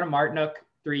Martinook,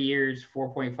 3 years,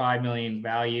 $4.5 million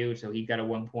value. So he got a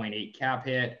 1.8 cap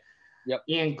hit. Yep.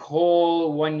 Ian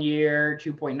Cole, 1 year,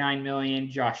 $2.9 million.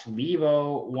 Josh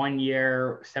Leivo, 1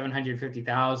 year,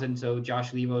 $750,000. So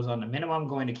Josh Leivo's on the minimum,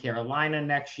 going to Carolina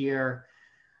next year.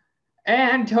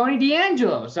 And Tony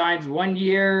DeAngelo signs 1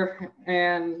 year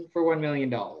and for $1 million.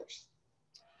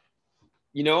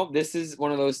 This is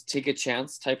one of those take a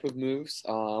chance type of moves.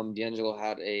 DeAngelo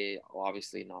had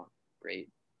obviously not great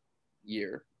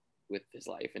year with his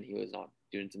life, and he was not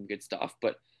doing some good stuff.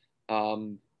 But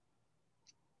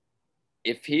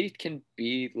if he can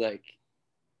be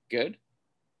good,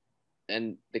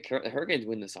 and the Hurricanes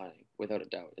win the signing without a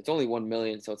doubt. It's only $1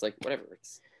 million, so it's like whatever.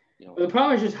 It's the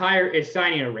problem is just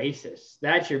signing a racist.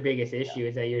 That's your biggest issue,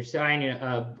 is that you're signing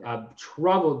a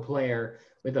troubled player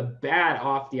with a bad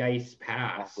off the ice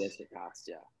pass.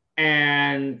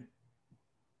 And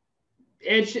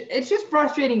it's just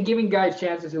frustrating giving guys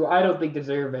chances who I don't think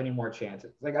deserve any more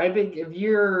chances. Like, I think if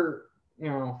you're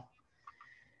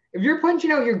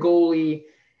punching out your goalie,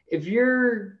 if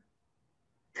you're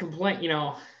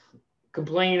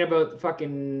complaining about the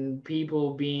fucking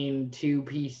people being too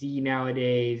PC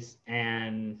nowadays,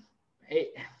 and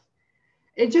it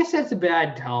just sets a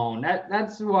bad tone.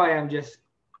 That's why I'm just.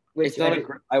 It's not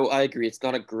I agree. It's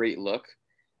not a great look.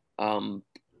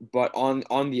 But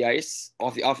on the ice,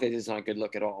 off the ice is not a good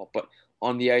look at all. But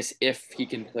on the ice, if he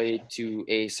can play to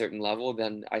a certain level,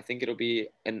 then I think it'll be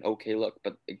an okay look.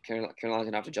 But Carolina's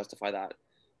gonna have to justify that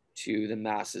to the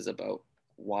masses about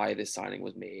why this signing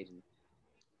was made.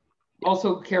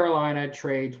 Also, Carolina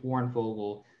trades Warren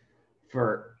Fogle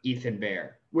for Ethan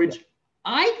Bear, which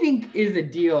I think is a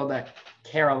deal that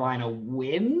Carolina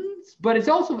wins, but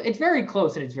it's very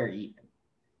close and it's very even.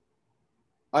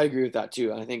 I agree with that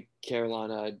too. I think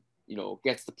Carolina,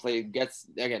 gets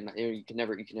again. You can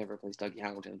never replace Dougie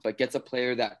Hamilton, but gets a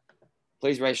player that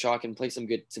plays right shot, can play some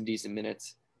decent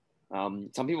minutes.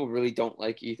 Some people really don't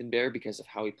like Ethan Bear because of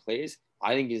how he plays.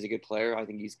 I think he's a good player. I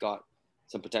think he's got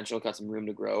some potential, got some room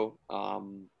to grow.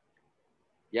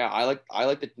 Yeah, I like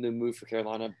the move for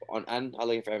Carolina and I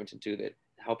like it for Edmonton too. That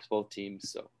helps both teams.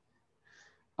 So,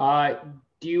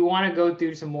 do you want to go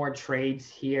through some more trades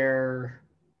here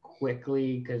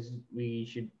quickly, because we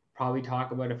should probably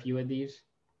talk about a few of these?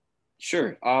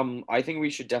 Sure. I think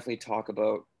we should definitely talk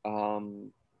about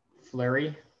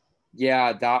Fleury.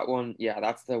 Yeah, that one. Yeah,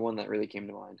 that's the one that really came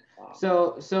to mind.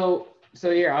 So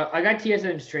here, I got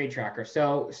TSN's trade tracker.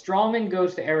 So Strawman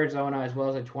goes to Arizona as well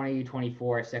as a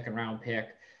 2024 second round pick.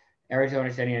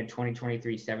 Arizona sending a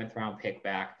 2023 seventh round pick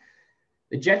back.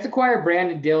 The Jets acquired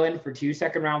Brandon Dillon for 2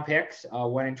 second round picks,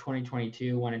 one in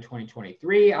 2022, one in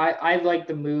 2023. I like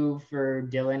the move for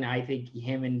Dillon. I think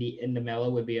him and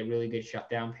DeMelo would be a really good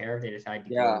shutdown pair if they decide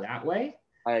to go that way.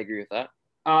 I agree with that.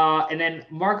 And then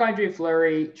Marc-Andre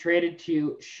Fleury traded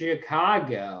to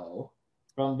Chicago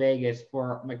from Vegas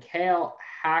for Mikhail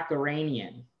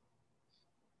Hakaranian.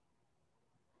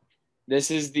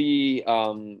 This is the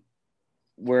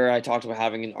where I talked about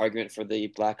having an argument for the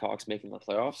Blackhawks making the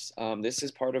playoffs. This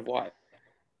is part of why.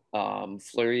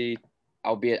 Fleury,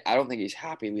 albeit I don't think he's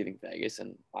happy leaving Vegas,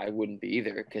 and I wouldn't be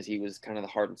either because he was kind of the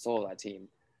heart and soul of that team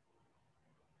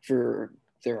for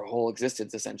their whole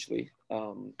existence, essentially.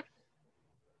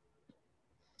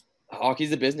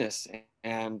 Hockey's a business,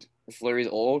 and Fleury's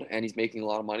old, and he's making a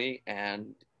lot of money,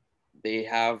 and they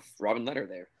have Robin Lehner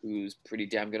there, who's pretty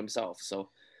damn good himself. So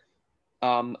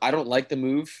I don't like the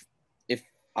move. If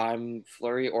I'm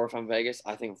Fleury or if I'm Vegas,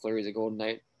 I think Fleury's a golden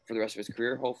knight for the rest of his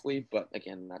career, hopefully. But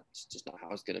again, that's just not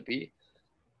how it's going to be.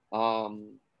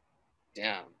 Damn.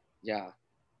 Yeah.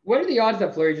 What are the odds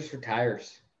that Fleury just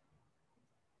retires?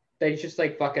 That he's just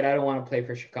like, fuck it, I don't want to play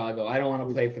for Chicago. I don't want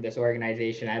to play for this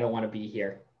organization. I don't want to be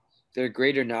here. They're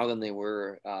greater now than they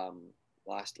were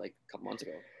last, like, a couple months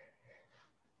ago.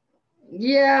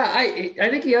 Yeah, I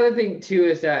think the other thing too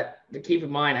is that to keep in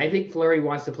mind, I think Fleury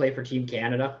wants to play for Team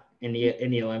Canada in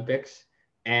the Olympics,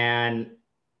 and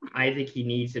I think he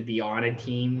needs to be on a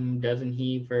team, doesn't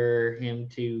he, for him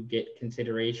to get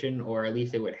consideration, or at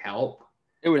least it would help.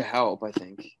 It would help, I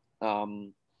think.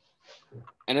 And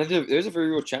there's a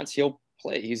very real chance he'll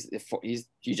play. He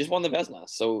just won the Vezina,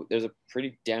 so there's a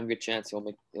pretty damn good chance he'll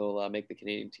make the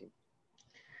Canadian team.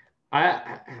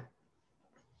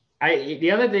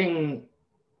 The other thing,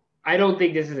 I don't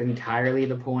think this is entirely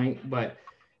the point, but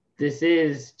this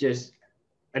is just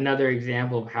another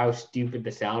example of how stupid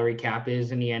the salary cap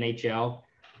is in the NHL,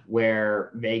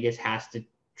 where Vegas has to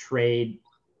trade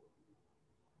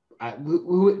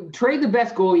the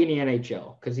best goalie in the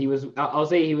NHL, because he was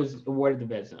awarded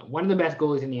the Vezina, one of the best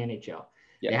goalies in the NHL.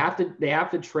 Yeah. They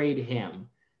have to trade him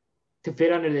to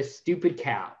fit under this stupid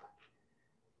cap.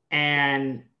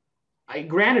 And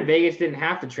granted, Vegas didn't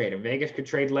have to trade him. Vegas could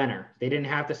trade Lehner. They didn't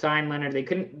have to sign Lehner. They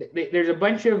couldn't. There's a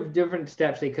bunch of different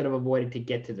steps they could have avoided to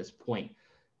get to this point.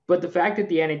 But the fact that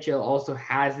the NHL also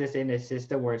has this in a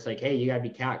system where it's like, hey, you got to be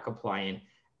cap compliant,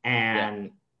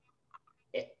 and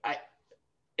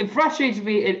it frustrates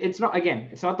me. It's not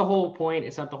the whole point.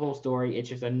 It's not the whole story. It's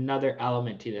just another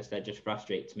element to this that just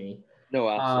frustrates me. No,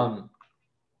 absolutely.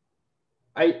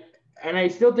 I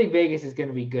still think Vegas is going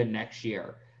to be good next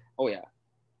year. Oh yeah.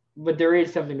 But there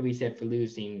is something to be said for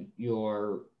losing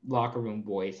your locker room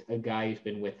voice, a guy who's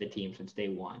been with the team since day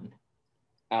one.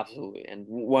 Absolutely, and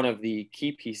one of the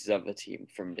key pieces of the team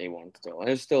from day one still. And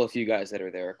there's still a few guys that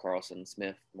are there: Carlson,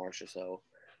 Smith, Marchessault.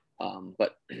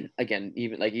 But again,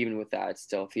 even with that, it's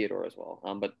still Theodore as well.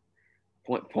 But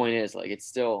point is, like, it's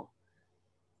still.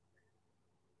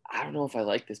 I don't know if I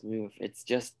like this move. It's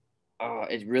just,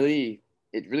 it really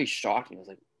shocked me. I was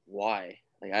like, why?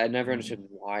 Like, I had never understood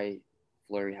why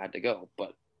Fleury had to go.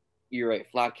 But you're right,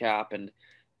 flat cap, and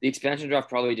the expansion draft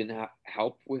probably didn't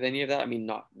help with any of that. I mean,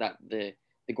 not that the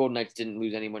the Golden Knights didn't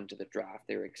lose anyone to the draft.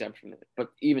 They were exempt from it. But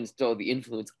even still, the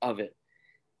influence of it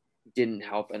didn't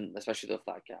help. And especially the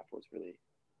flat cap was really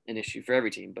an issue for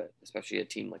every team, but especially a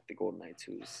team like the Golden Knights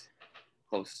who's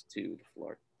close to the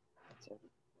floor. So.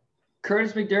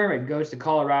 Curtis McDermott goes to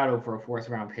Colorado for a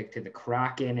 4th-round pick to the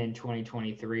Kraken in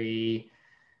 2023.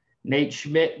 Nate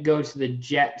Schmidt goes to the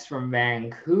Jets from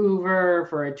Vancouver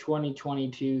for a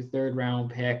 2022 3rd-round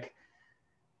pick.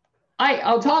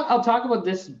 I'll talk about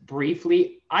this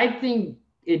briefly. I think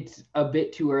it's a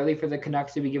bit too early for the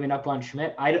Canucks to be giving up on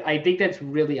Schmidt. I think that's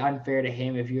really unfair to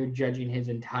him if you're judging his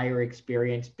entire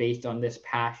experience based on this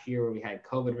past year where we had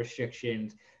COVID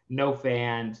restrictions, no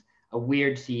fans, a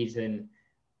weird season.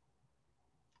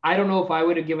 I don't know if I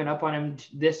would have given up on him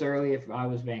this early if I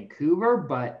was Vancouver,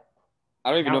 but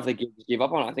I don't even know if they gave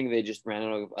up on it. I think they just ran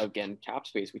out of, again, cap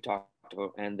space we talked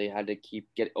about, and they had to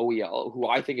get OEL, who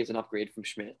I think is an upgrade from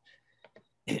Schmidt.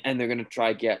 And they're going to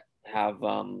try have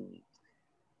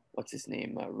what's his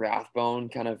name, Rathbone,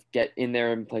 kind of get in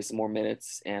there and play some more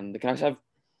minutes. And the Canucks have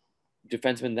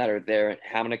defensemen that are there.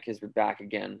 Hamonic is back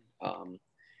again.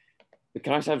 The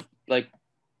Canucks have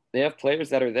they have players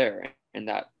that are there and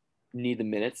that need the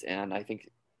minutes. And I think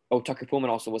Tucker Pullman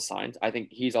also was signed. I think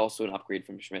he's also an upgrade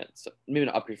from Schmidt. So maybe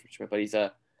not an upgrade from Schmidt, but he's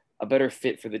a better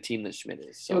fit for the team than Schmidt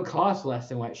is. So it'll cost less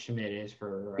than what Schmidt is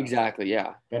for exactly,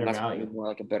 yeah. Better that's value. More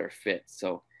like a better fit.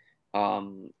 So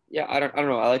yeah, I don't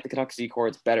know. I like the Canucks decor.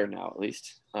 It's better now at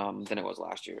least than it was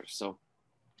last year. So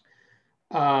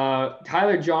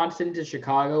Tyler Johnson to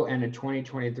Chicago and a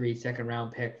 2023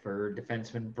 2nd-round pick for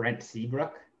defenseman Brent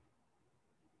Seabrook.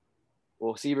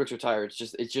 Well, Seabrook's retired.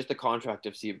 It's just the contract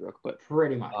of Seabrook, but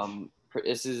pretty much.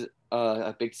 This is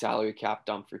a big salary cap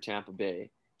dump for Tampa Bay.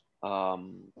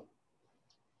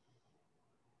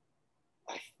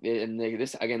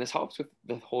 This helps with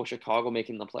the whole Chicago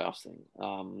making the playoffs thing.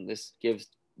 This gives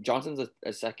Johnson's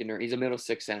a second, or he's a middle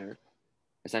 6 center,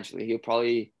 essentially. He'll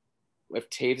probably,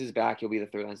 if Taves is back, he'll be the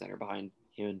 3rd-line center behind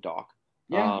him and Doc.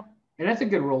 Yeah, and that's a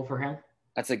good role for him.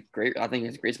 I think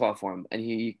it's a great spot for him, and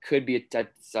he could be a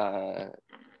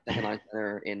second-line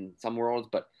center in some worlds,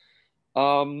 but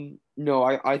no,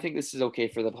 I think this is okay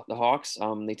for the Hawks.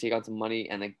 They take out some money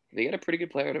and they get a pretty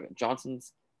good player out of it.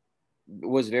 Johnson's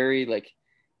was very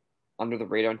under the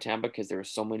radar in Tampa because there were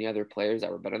so many other players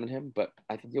that were better than him, but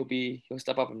I think he'll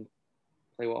step up and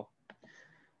play well.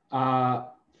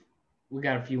 We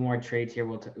got a few more trades here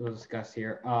we'll discuss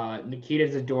here. Nikita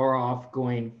Zadorov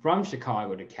going from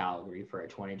Chicago to Calgary for a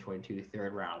 2022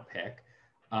 3rd-round pick.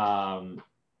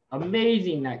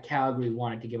 Amazing that Calgary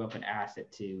wanted to give up an asset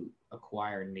to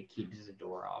acquire Nikita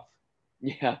Zadorov.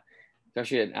 Yeah,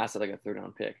 especially an asset like a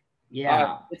 3rd-round pick.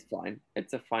 Yeah, it's fine.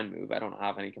 It's a fine move. I don't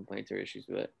have any complaints or issues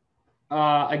with it.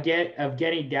 Of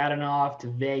getting Dadonov to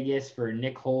Vegas for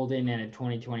Nick Holden and a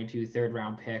 2022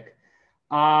 3rd-round pick.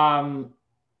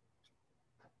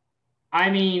 I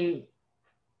mean,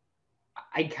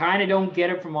 I kind of don't get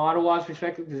it from Ottawa's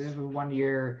perspective because this was one of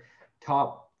your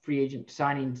top free agent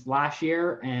signings last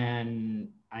year, and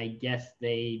I guess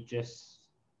they just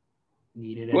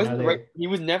needed another. Right. He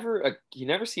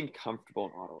never seemed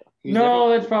comfortable in No, Ottawa.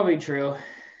 that's probably true.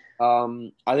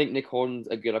 I think Nick Holden's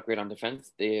a good upgrade on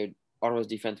defense. Ottawa's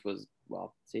defense was,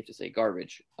 well, safe to say,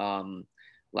 garbage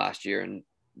last year, and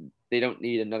they don't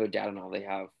need another Dadonov. They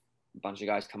have a bunch of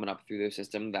guys coming up through their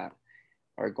system that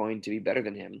are going to be better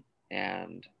than him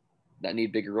and that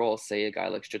need bigger roles. Say a guy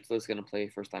like Stützle is going to play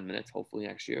 1st-line minutes hopefully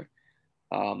next year.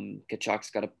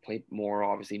 Kachuk's got to play more.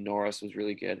 Obviously, Norris was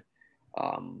really good.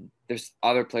 There's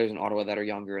other players in Ottawa that are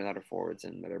younger and that are forwards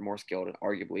and that are more skilled,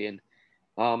 arguably. And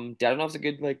Dadonov's a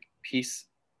good piece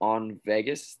on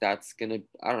Vegas. That's gonna,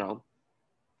 I don't know,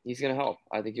 he's gonna help.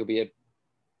 I think he'll be a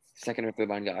 2nd or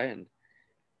 3rd-line guy and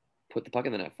put the puck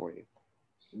in the net for you.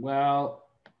 Well,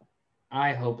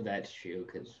 I hope that's true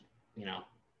because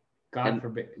God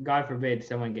forbid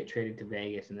someone get traded to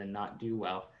Vegas and then not do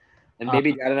well. And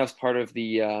maybe Dadonov's part of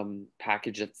the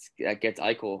package that gets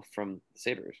Eichel from the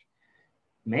Sabres.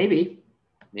 Maybe.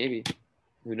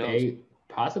 Who knows?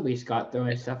 Possibly Scott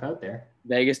throwing stuff out there.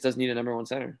 Vegas does need a number 1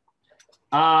 center.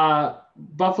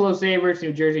 Buffalo Sabres,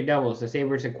 New Jersey Devils. The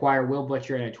Sabres acquire Will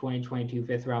Butcher and a 2022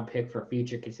 5th-round pick for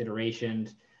future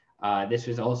considerations. This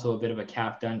was also a bit of a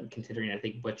cap done considering I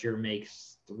think Butcher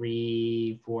makes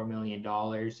 $3-4 million.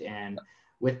 And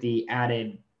with the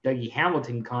added Dougie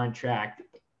Hamilton contract,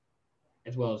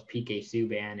 as well as PK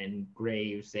Subban and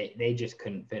Graves, they just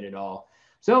couldn't fit it all.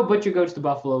 So Butcher goes to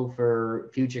Buffalo for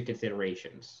future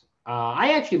considerations.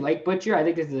 I actually like Butcher. I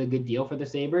think this is a good deal for the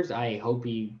Sabres. I hope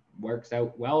he works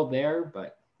out well there,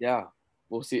 but yeah,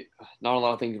 we'll see. Not a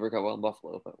lot of things work out well in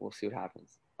Buffalo, but we'll see what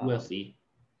happens. We'll see.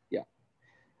 Yeah.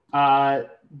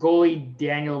 Goalie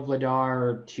Daniel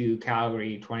Vladar to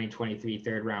Calgary, 2023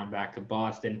 third round back to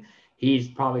Boston. He's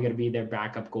probably going to be their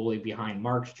backup goalie behind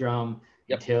Markstrom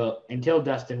until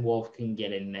Dustin Wolf can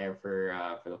get in there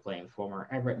for the Flames, former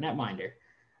Everett netminder.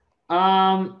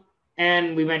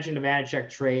 And we mentioned the Vanacek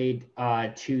trade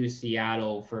to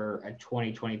Seattle for a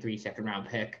 2023 second round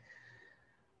pick.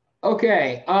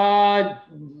 Okay.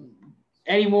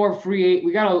 Any more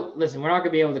we gotta listen. We're not gonna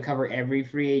be able to cover every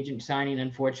free agent signing,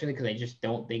 unfortunately, because I just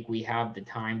don't think we have the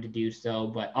time to do so.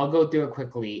 But I'll go through it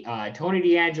quickly. Tony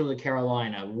DeAngelo to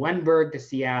Carolina, Wenberg to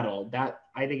Seattle. That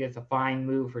I think it's a fine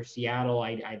move for Seattle.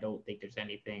 I don't think there's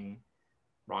anything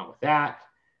wrong with that.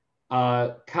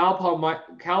 Cal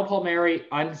Palmieri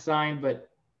unsigned, but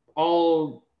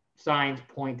all signs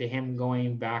point to him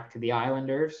going back to the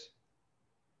Islanders.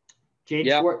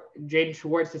 Jaden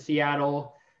Schwartz to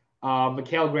Seattle.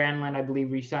 Mikael Granlund, I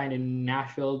believe, re-signed in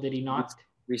Nashville. Did he not?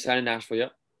 Re-signed in Nashville,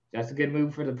 yep. That's a good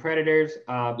move for the Predators.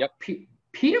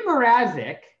 Peter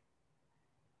Mrazek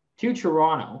to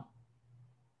Toronto.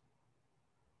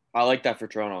 I like that for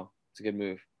Toronto. It's a good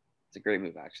move. It's a great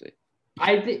move, actually.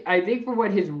 I think for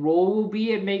what his role will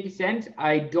be, it makes sense.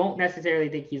 I don't necessarily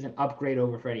think he's an upgrade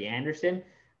over Freddie Anderson.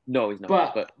 No, he's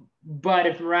not. But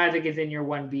if Mrazek is in your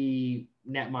 1B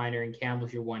netminder and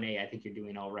Campbell's your 1A, I think you're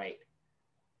doing all right.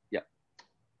 Yep.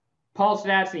 Paul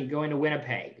Stastny going to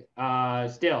Winnipeg.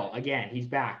 Still, again, he's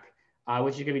back,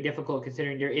 which is going to be difficult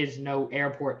considering there is no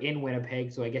airport in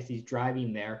Winnipeg, so I guess he's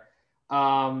driving there.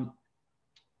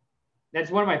 That's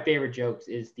one of my favorite jokes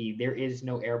is there is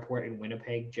no airport in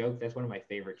Winnipeg joke. That's one of my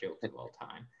favorite jokes of all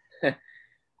time.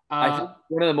 I think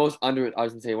one of the most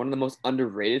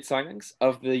underrated signings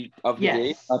of the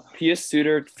day. Pius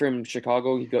Suter from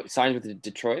Chicago. He signed with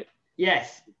Detroit.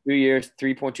 Yes. 2 years,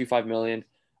 $3.25 million.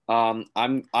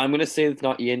 I'm gonna say it's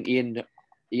not Ian. Ian.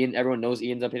 Everyone knows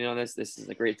Ian's opinion on this. This is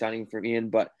a great signing from Ian,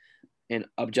 but an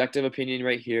objective opinion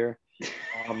right here.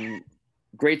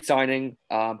 Great signing.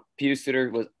 Pius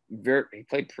Suter he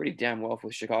played pretty damn well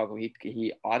with Chicago. I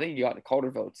think he got the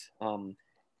Calder votes.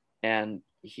 And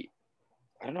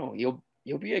I don't know,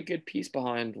 he'll be a good piece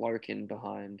behind Larkin,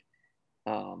 behind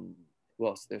who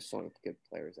else? There's so many good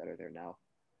players that are there now.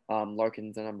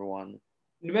 Larkin's the number one.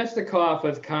 Nemestikov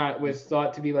was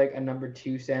thought to be like a number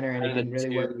 2 center, and it didn't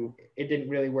really work. It didn't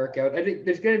really work out. I think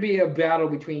there's going to be a battle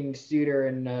between Suter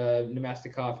and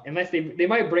Nemestikov, unless they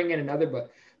might bring in another, but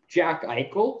Jack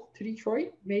Eichel to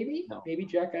Detroit, maybe. No. Maybe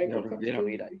Jack Eichel. No, they don't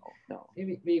need Eichel. No.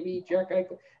 Maybe Jack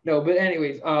Eichel. No, but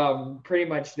anyways, pretty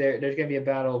much there's gonna be a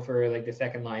battle for like the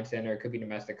second line center. It could be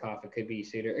Nemestikov. It could be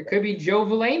Suter. It could be Joe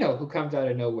Veleno, who comes out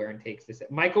of nowhere and takes the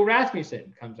second. Michael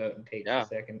Rasmussen comes out and takes the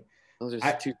second. Those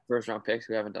are 2 first-round picks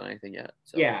who haven't done anything yet.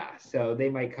 So. Yeah, so they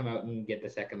might come out and get the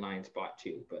second line spot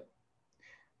too, but.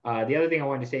 The other thing I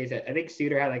wanted to say is that I think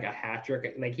Suter had like a hat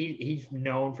trick. Like he's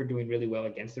known for doing really well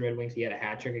against the Red Wings. He had a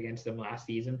hat trick against them last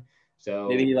season. So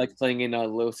maybe he likes playing in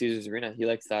Little Caesars Arena. He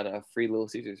likes that free Little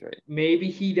Caesars, right? Maybe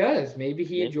he does. Maybe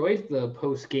he enjoys the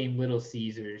post-game Little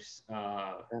Caesars.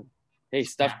 Hey,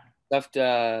 stuffed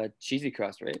cheesy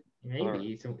crust, right?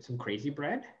 Maybe some crazy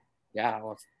bread. Yeah,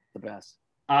 well, it's the best.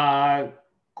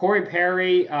 Corey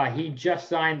Perry, he just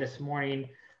signed this morning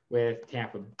with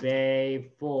Tampa Bay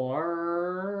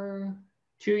for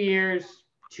 2 years,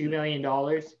 $2 million.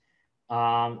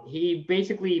 He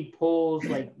basically pulls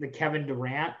like the Kevin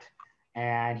Durant,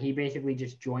 and he basically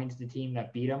just joins the team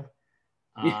that beat him.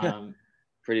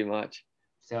 Pretty much.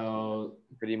 So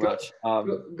pretty much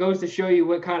goes to show you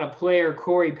what kind of player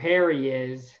Corey Perry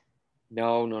is.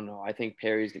 No. I think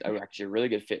Perry's actually a really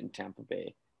good fit in Tampa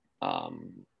Bay.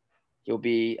 He'll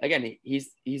be, again, he's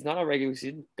not a regular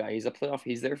season guy. He's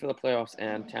there for the playoffs,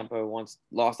 and Tampa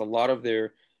lost a lot of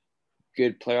their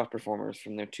good playoff performers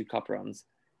from their 2 cup runs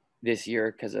this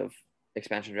year because of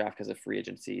expansion draft, because of free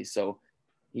agency. So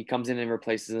he comes in and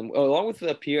replaces him, along with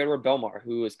Pierre-Edouard Bellemare,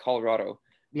 who is Colorado.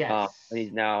 Yes. And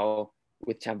he's now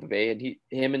with Tampa Bay, and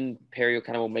him and Perry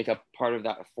will make up part of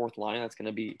that 4th line that's going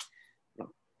to be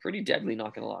pretty deadly,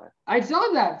 not gonna lie. I saw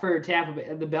that for Tampa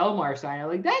Bay, the Bellemare sign.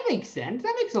 Like, that makes sense.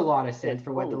 That makes a lot of sense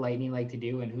for what the Lightning like to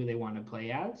do and who they want to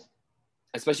play as.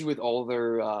 Especially with all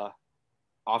their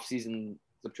off-season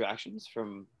subtractions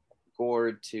from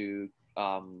Gord to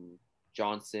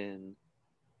Johnson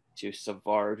to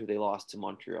Savard, who they lost to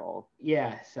Montreal.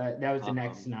 Yes, that was the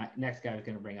next guy I was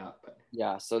going to bring up. But.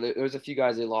 Yeah, so there's a few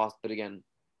guys they lost, but again,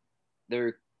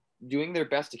 they're doing their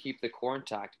best to keep the core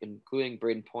intact, including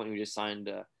Braden Point, who just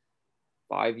signed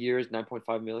 5 years,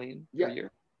 $9.5 million per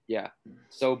year. Yeah.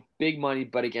 So big money,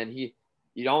 but again,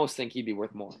 you'd almost think he'd be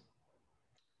worth more.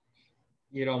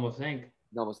 You'd almost think.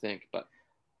 But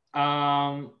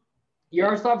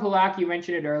Yaroslav Halak, you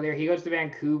mentioned it earlier. He goes to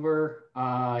Vancouver.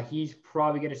 He's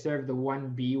probably going to serve the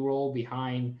 1B role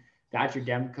behind Thatcher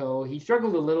Demko. He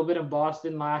struggled a little bit in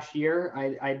Boston last year.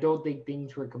 I don't think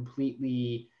things were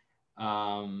completely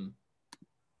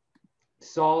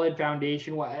solid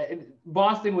foundation.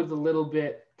 Boston was a little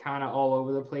bit kind of all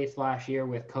over the place last year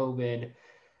with COVID,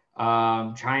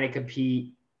 trying to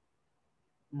compete.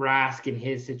 Rask in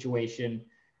his situation.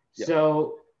 Yeah.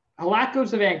 So Halak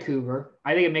goes to Vancouver.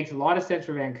 I think it makes a lot of sense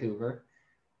for Vancouver.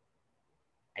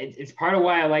 It's part of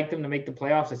why I like them to make the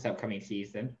playoffs this upcoming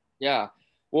season. Yeah.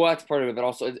 Well, that's part of it, but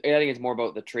also I think it's more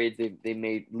about the trades they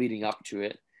made leading up to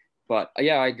it. But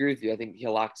yeah, I agree with you. I think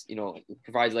Halak,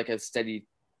 provides like a steady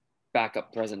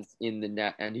backup presence in the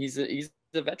net, and he's a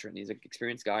veteran. He's an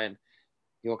experienced guy, and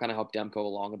he'll kind of help Demko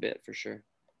along a bit for sure.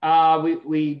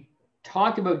 We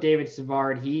talked about David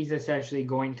Savard. He's essentially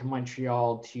going to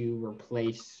Montreal to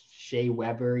replace Shea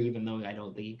Weber, even though I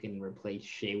don't think you can replace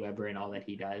Shea Weber in all that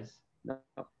he does. No.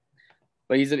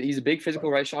 But he's a big physical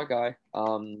right shot guy.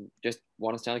 Just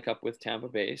won a Stanley Cup with Tampa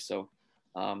Bay, so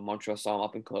Montreal saw him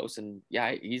up and close, and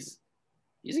yeah, he's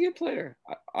a good player.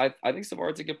 I think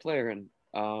Savard's a good player, and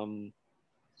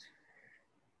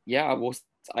yeah, we'll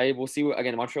see.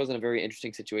 Again, Montreal's in a very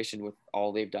interesting situation with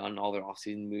all they've done, all their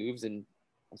offseason moves, and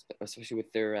especially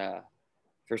with their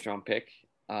first round pick,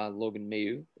 Logan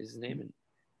Mailloux is his name,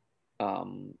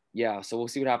 and yeah, so we'll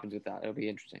see what happens with that. It'll be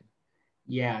interesting.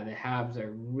 Yeah, the Habs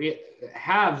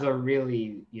are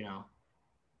really,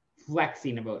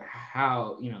 flexing about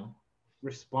how,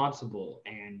 responsible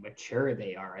and mature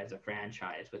they are as a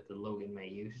franchise with the Logan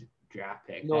Mailloux draft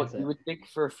pick. No, you would think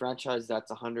for a franchise that's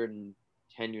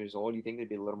 110 years old, you think they'd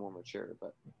be a little more mature,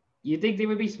 but you think they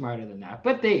would be smarter than that,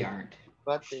 but they aren't.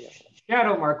 Shout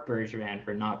out Marc Bergevin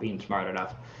for not being smart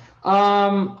enough.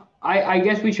 I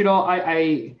guess we should all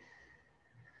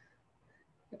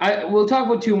we'll talk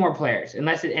about two more players, and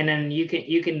then you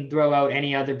can throw out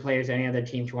any other players, any other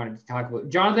teams you wanted to talk about.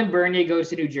 Jonathan Bernier goes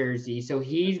to New Jersey, so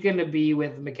he's going to be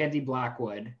with Mackenzie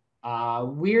Blackwood.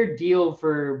 Weird deal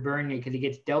for Bernier because he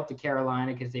gets dealt to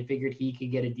Carolina because they figured he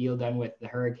could get a deal done with the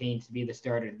Hurricanes to be the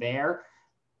starter there.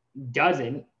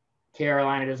 Doesn't.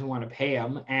 Carolina doesn't want to pay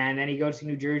him, and then he goes to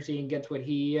New Jersey and gets what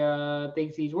he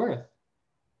thinks he's worth.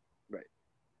 Right.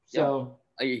 So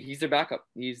he's their backup.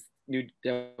 He's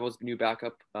Devil's new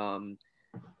backup.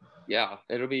 Yeah,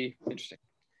 it'll be interesting.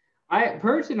 I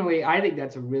think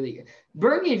that's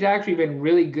Bernier's actually been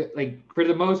really good, like for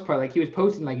the most part. Like he was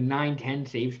posting like 9-10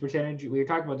 saves percentage. We were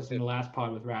talking about this in the last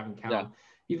pod with Rav and Cal. Yeah.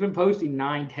 He's been posting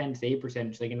 9-10 save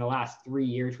percentage like in the last 3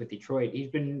 years with Detroit. He's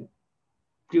been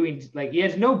doing he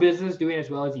has no business doing as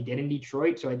well as he did in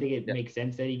Detroit. So I think it makes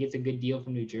sense that he gets a good deal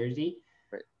from New Jersey.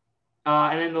 Right.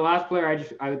 And then the last player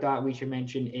I thought we should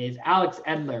mention is Alex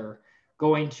Edler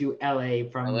going to LA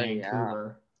from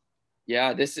Vancouver. Yeah,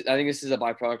 I think this is a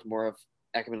byproduct more of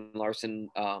Ekman-Larsson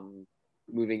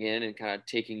moving in and kind of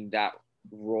taking that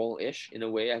role-ish in a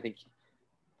way. I think,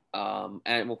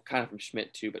 and well, kind of from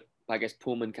Schmidt too, but I guess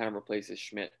Pullman kind of replaces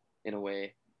Schmidt in a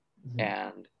way,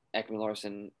 and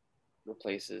Ekman-Larsson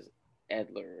replaces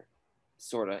Edler,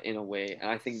 sort of in a way. And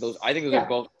I think those are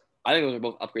both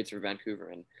upgrades for Vancouver,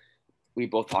 and we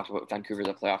both talked about Vancouver as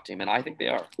a playoff team, and I think they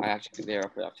are. I actually think they are a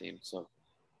playoff team. So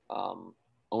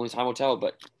only time will tell,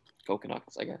 but go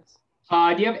Canucks, I guess.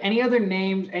 Do you have any other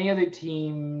names, any other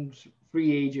teams,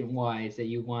 free agent wise, that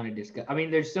you want to discuss? I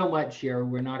mean, there's so much here.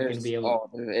 We're not going to be able.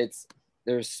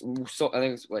 There's I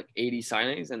think it's like 80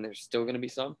 signings, and there's still going to be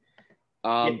some.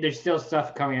 There's still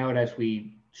stuff coming out as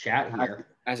we chat here.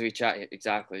 As we chat,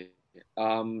 exactly.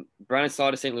 Brandon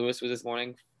Saad to St. Louis was this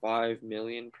morning, $5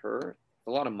 million per.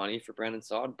 A lot of money for Brandon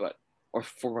Saad, or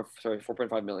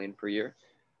 4.5 million per year.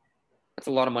 That's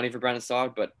a lot of money for Brandon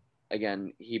Saad, but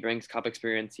again, he brings cup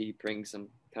experience. He brings some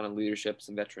kind of leadership,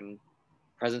 some veteran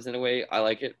presence in a way. I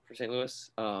like it for St.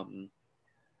 Louis.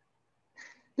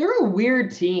 They're a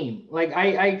weird team. Like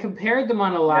I compared them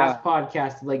on the last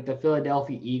podcast to like the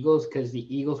Philadelphia Eagles because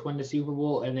the Eagles won the Super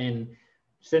Bowl, and then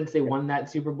since they won that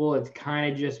Super Bowl, it's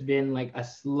kind of just been like a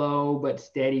slow but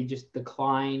steady just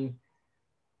decline.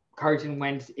 Carson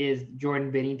Wentz is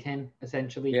Jordan Binnington,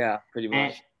 essentially. Yeah, pretty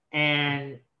much.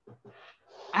 And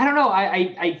I don't know.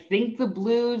 I think the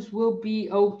Blues will be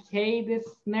okay this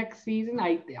next season.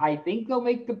 I think they'll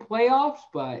make the playoffs,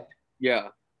 but yeah,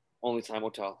 only time will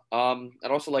tell.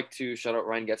 I'd also like to shout out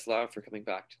Ryan Getzlaf for coming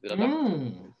back to the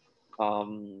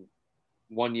Ducks.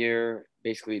 1 year,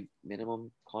 basically minimum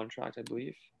contract, I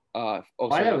believe. That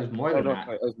was more than that.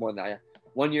 It was more than that. Yeah,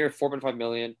 1 year, $4.5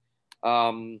 million.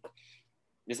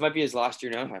 This might be his last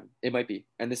year in Anaheim. It might be,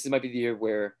 and this might be the year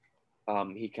where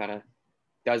he kind of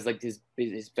does like his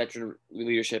veteran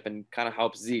leadership and kind of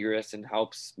helps Zegras and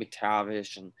helps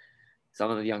McTavish and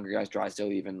some of the younger guys,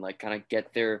 Drysdale even, like kind of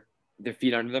get their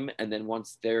feet under them. And then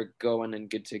once they're going and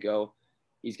good to go,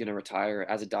 he's going to retire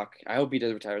as a Duck. I hope he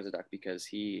does retire as a Duck because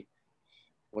he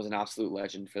was an absolute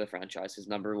legend for the franchise. His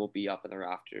number will be up in the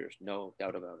rafters, no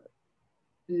doubt about it.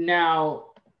 Now,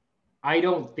 I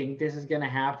don't think this is going to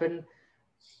happen,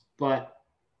 but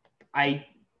I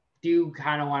do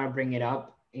kind of want to bring it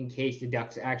up in case the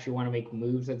Ducks actually want to make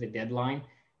moves at the deadline.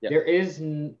 Yep. There is,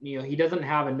 he doesn't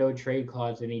have a no trade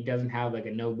clause and he doesn't have like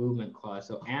a no movement clause.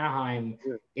 So Anaheim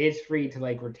is free to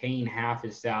like retain half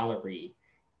his salary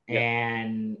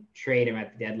and trade him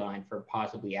at the deadline for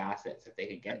possibly assets if they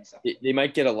could get something. They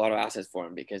might get a lot of assets for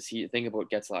him because think about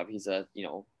Getzlaf. He's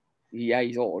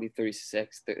he's old. He's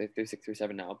 36,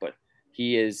 37 now, but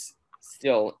he is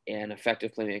still an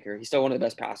effective playmaker. He's still one of the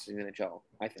best passers in the NHL,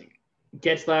 I think.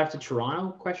 Getzlaf to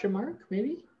Toronto? Question mark?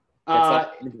 Maybe.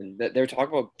 They're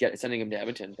talking about sending him to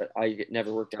Edmonton, but it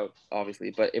never worked out,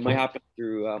 obviously. But it might happen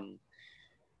through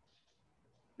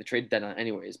the trade deadline,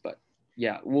 anyways. But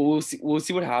yeah, we'll see. We'll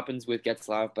see what happens with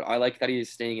Getzlaf. But I like that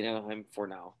he's staying in Anaheim for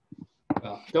now.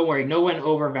 Well, don't worry. No one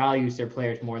overvalues their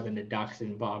players more than the Ducks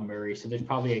and Bob Murray, so there's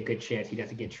probably a good chance he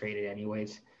doesn't get traded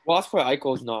anyways. Well, that's why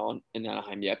Eichel's not in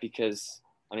Anaheim yet because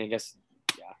I guess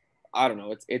I don't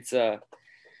know. It's a.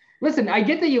 Listen, I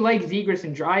get that you like Zegras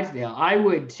and Drysdale. I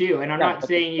would too, and I'm not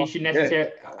saying you should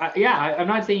necessarily. I'm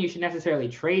not saying you should necessarily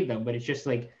trade them, but it's just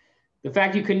like the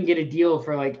fact you couldn't get a deal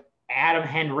for like Adam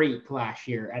Henrique last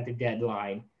year at the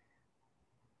deadline.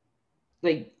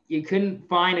 Like you couldn't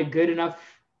find a good enough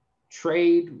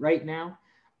trade right now.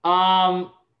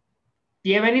 Do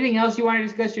you have anything else you want to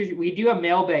discuss? We do have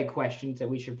mailbag questions that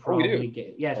we should probably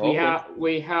get. Yes,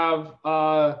 we have.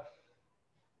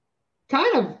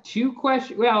 Kind of 2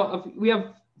 questions. Well, we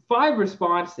have 5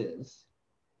 responses.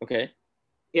 Okay.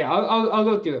 Yeah, I'll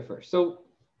go through it first. So,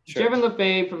 sure. Jevin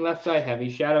Lefebvre from Left Side Heavy,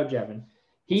 shout out Jevin.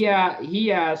 He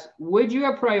asked, would you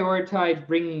have prioritized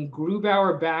bringing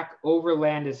Grubauer back over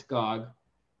Landeskog,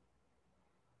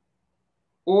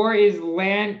 or is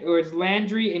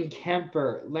Landry and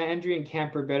Kemper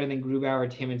better than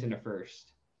Grubauer, Timmins in the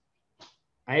first?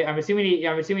 I'm assuming he's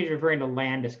referring to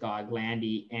Landeskog,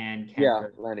 Landy, and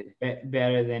Kemper. Yeah, Landy.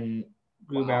 Better than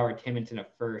Grubauer, Timmins in a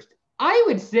first. I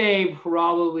would say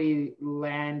probably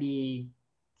Landy,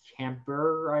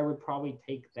 Kemper. I would probably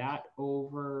take that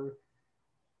over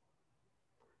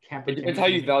Kemper. It depends how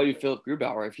you value Philip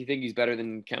Grubauer. If you think he's better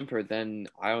than Kemper, then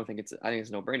I think it's a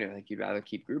no-brainer. I think you'd rather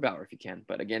keep Grubauer if you can.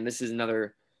 But again, this is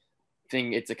another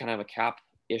thing. It's a kind of a cap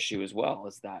issue as well,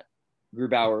 is that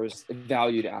Grubauer is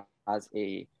valued as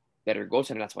a better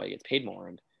goaltender. That's why he gets paid more.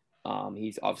 And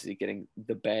he's obviously getting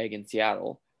the bag in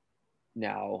Seattle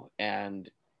now. And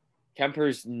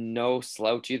Kemper's no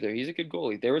slouch either. He's a good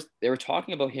goalie. They were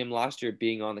talking about him last year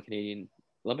being on the Canadian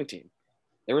Olympic team.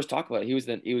 There was talk about it. He was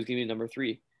going to be the number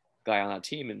 3 guy on that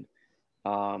team.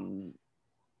 And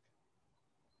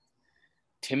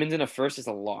Timmins in a first is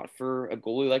a lot for a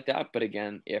goalie like that. But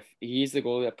again, if he's the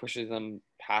goalie that pushes them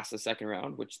past the second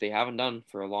round, which they haven't done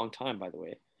for a long time, by the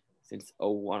way, since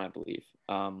 2001, I believe,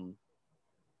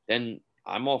 then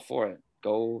I'm all for it.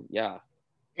 Go, yeah.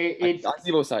 I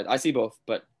see both sides. I see both,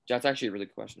 but that's actually a really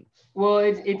good question. Well,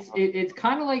 it's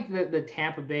kind of like the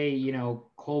Tampa Bay,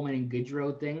 Coleman and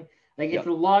Goodrow thing. Like it's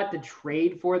a lot to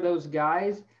trade for those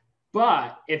guys,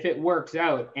 but if it works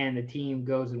out and the team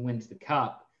goes and wins the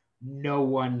cup, no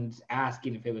one's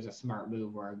asking if it was a smart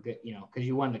move or a good, because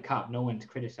you won the cup. No one's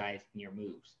criticizing your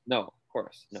moves. No, of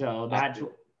course. No,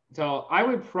 so I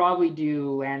would probably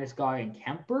do Landeskog and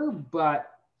Kemper,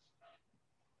 but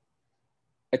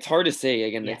it's hard to say.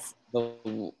 Again, it's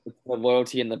the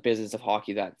loyalty in the business of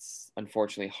hockey that's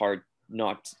unfortunately hard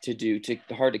not to do.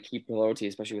 Hard to keep the loyalty,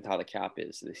 especially with how the cap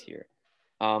is this year.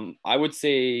 I would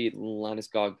say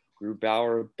Landeskog,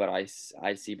 Grubauer, but I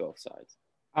see both sides.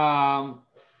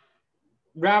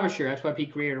 Ravisher, that's why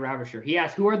Pete created Ravisher. He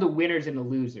asked, who are the winners and the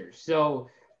losers? So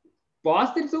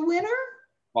Boston's a winner?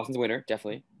 Boston's a winner,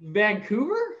 definitely.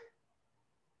 Vancouver?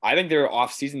 I think they're an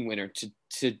off-season winner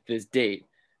to this date.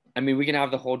 I mean, we can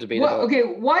have the whole debate about... Okay,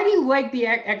 why do you like the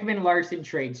Ekman-Larsson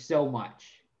trade so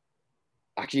much?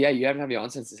 Actually, yeah, you haven't had me on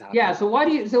since this happened. Yeah,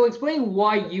 so explain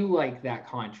why you like that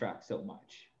contract so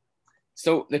much.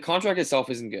 So the contract itself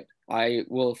isn't good. I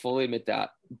will fully admit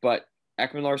that. But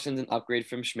Ekman-Larsson's an upgrade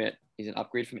from Schmidt. He's an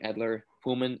upgrade from Edler.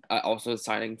 Pullman, also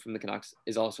signing from the Canucks,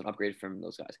 is also an upgrade from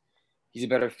those guys. He's a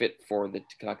better fit for the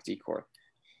Canucks D-core.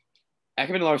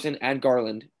 Ekman-Larsson and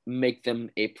Garland make them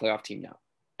a playoff team now.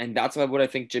 And that's what I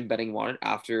think Jim Benning wanted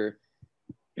after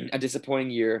a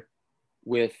disappointing year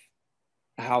with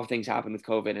how things happened with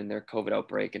COVID and their COVID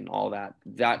outbreak and all that.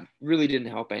 That really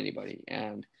didn't help anybody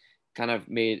and kind of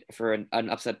made for an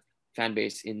upset fan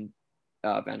base in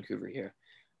Vancouver here.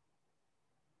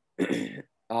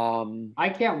 I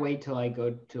can't wait till I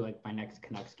go to like my next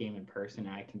Canucks game in person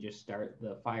and I can just start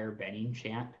the Fire Benning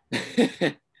chant.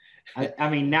 I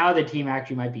mean, now the team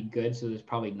actually might be good, so there's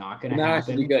probably not going to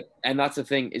happen. Be good. And that's the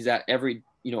thing is that their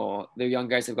young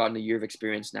guys have gotten a year of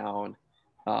experience now,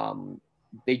 and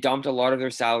they dumped a lot of their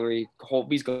salary.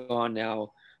 Holtby's gone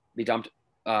now. They dumped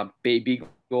Beagle,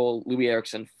 Louis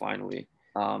Eriksson finally.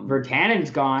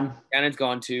 Virtanen's gone. Virtanen's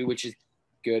gone too, which is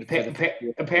good.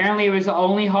 Apparently, it was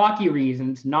only hockey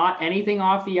reasons, not anything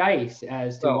off the ice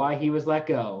as to why he was let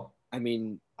go. I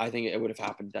mean, I think it would have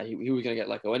happened that he was going to get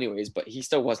let go anyways, but he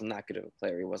still wasn't that good of a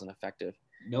player. He wasn't effective.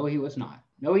 No, he was not.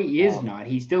 No, he is not.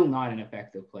 He's still not an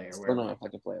effective player. Still not an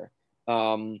effective player.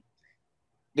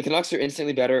 The Canucks are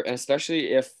instantly better, and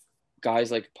especially if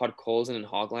guys like Podkolzin and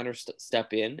Hoglander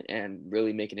step in and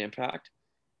really make an impact.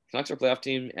 Canucks are a playoff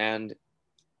team, and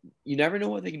you never know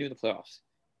what they can do in the playoffs.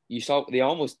 You saw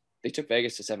they took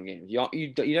Vegas to 7 games.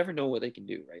 You never know what they can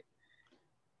do, right?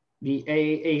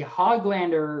 A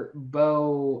Hoglander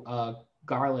Bo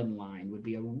Garland line would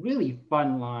be a really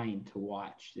fun line to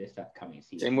watch this upcoming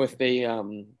season. Same with the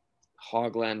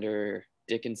Hoglander,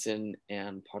 Dickinson,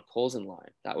 and Podkolzin line.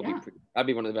 That'd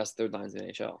be one of the best third lines in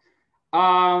the NHL.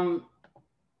 I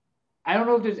don't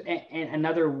know if there's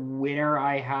another winner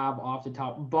I have off the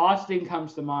top. Boston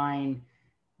comes to mind.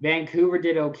 Vancouver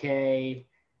did okay.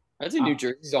 I'd say New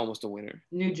Jersey's almost a winner.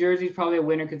 New Jersey's probably a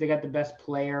winner because they got the best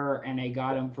player and they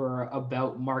got him for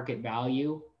about market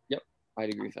value. Yep,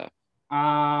 I'd agree with that.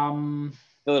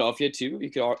 Philadelphia too. You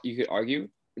could argue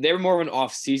they were more of an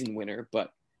off-season winner,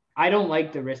 but I don't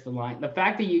like the Ristolainen. The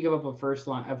fact that you give up a first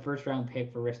round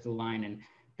pick for Ristolainen,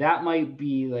 that might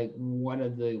be like one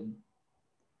of the.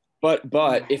 But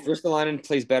if Ristolainen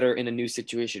plays better in a new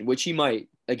situation, which he might,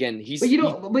 again, But you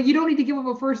don't need to give up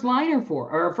a first rounder for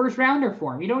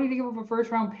him. You don't need to give up a first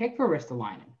round pick for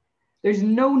Ristolainen. There's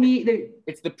no need.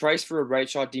 It's the price for a right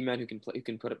shot D-man who can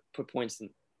put points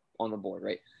on the board,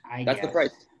 right? That's the price.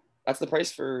 That's the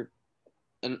price for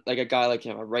like a guy like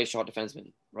him, a right shot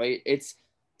defenseman, right?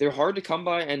 They're hard to come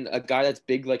by, and a guy that's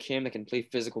big like him that can play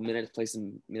physical minutes, play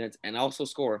some minutes, and also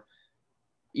score.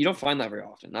 You don't find that very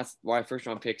often. That's why first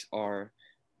round picks are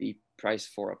the price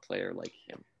for a player like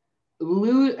him.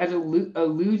 As a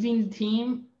losing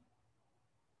team,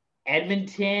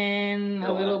 Edmonton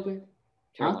a little bit.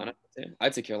 Carolina,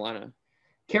 I'd say Carolina.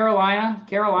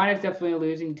 Carolina's definitely a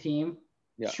losing team.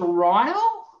 Yeah. Toronto.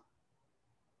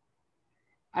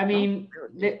 I mean,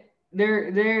 they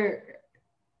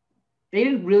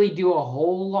didn't really do a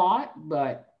whole lot,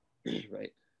 but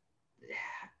right.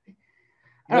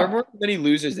 There weren't many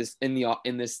losers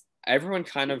in this. Everyone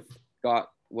kind of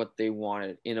got what they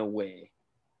wanted in a way.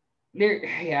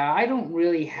 I don't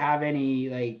really have any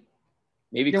like.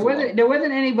 Maybe there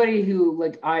wasn't anybody who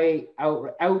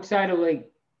outside of like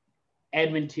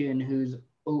Edmonton who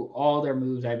all their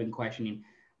moves I've been questioning.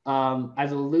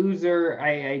 As a loser,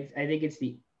 I think it's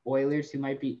the Oilers who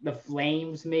might be the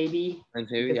Flames maybe. And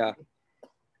maybe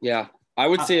yeah. I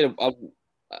would say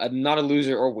not a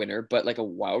loser or winner, but like a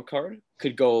wild card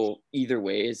could go either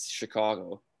way. Is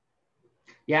Chicago.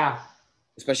 Yeah.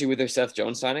 Especially with their Seth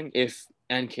Jones signing,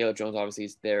 and Caleb Jones obviously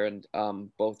is there, and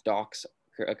both Docs,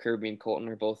 Kirby and Colton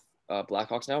are both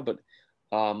Blackhawks now, but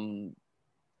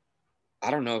I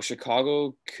don't know.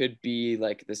 Chicago could be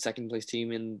like the second place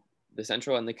team in the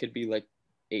Central, and they could be like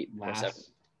 8 or 7.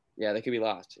 Yeah, they could be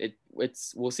last.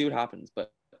 We'll see what happens,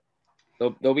 but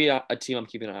they'll be a team I'm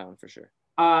keeping an eye on for sure.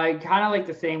 I kind of like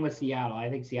the same with Seattle. I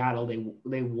think Seattle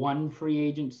they won free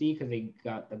agency because they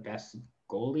got the best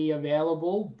goalie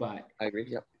available, but I agree.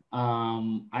 Yeah.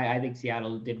 I think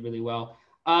Seattle did really well.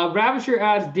 Ravisher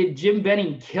asks, did Jim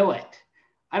Benning kill it?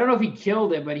 I don't know if he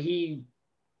killed it, but he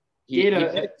made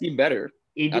his team better.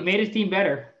 He made his team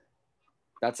better.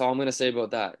 That's all I'm going to say about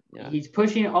that. Yeah. He's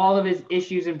pushing all of his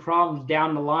issues and problems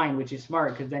down the line, which is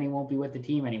smart because then he won't be with the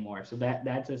team anymore. So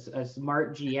that's a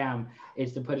smart GM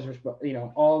is to put his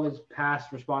all of his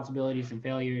past responsibilities and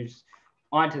failures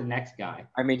onto the next guy.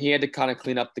 I mean, he had to kind of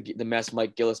clean up the mess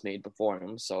Mike Gillis made before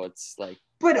him. So it's like.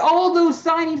 But all those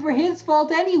signings were his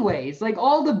fault anyways. Like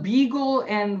all the Beagle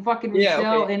and fucking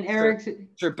Michelle and Erickson.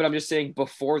 Sure, but I'm just saying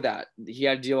before that, he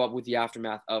had to deal up with the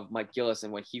aftermath of Mike Gillis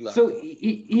and when he left. So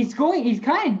he's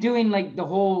kind of doing like the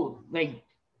whole like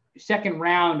second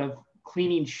round of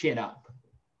cleaning shit up.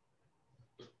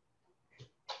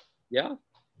 Yeah.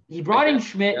 He brought in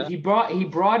Schmidt. Yeah. He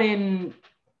brought in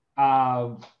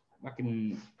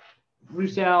fucking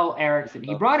Roussel, Erickson.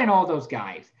 He brought in all those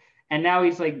guys. And now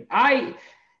he's like,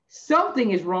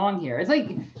 something is wrong here. It's like,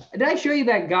 did I show you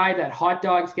that hot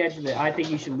dog sketch that I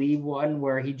think you should leave one,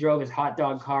 where he drove his hot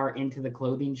dog car into the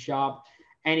clothing shop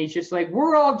and he's just like,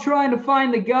 we're all trying to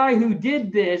find the guy who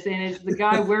did this. And it's the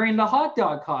guy wearing the hot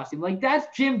dog costume. Like,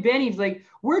 that's Jim Benny's like,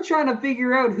 we're trying to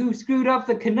figure out who screwed up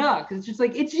the Canucks. It's just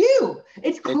like, it's you.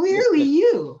 It's clearly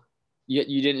you.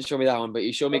 You didn't show me that one, but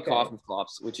you showed me Okay. Coffin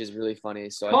Flops, which is really funny.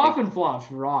 So Coffin Flops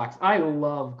rocks. I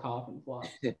love Coffin Flops.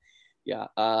 Yeah.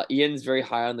 Ian's very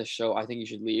high on the show. I think you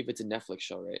should leave. It's a Netflix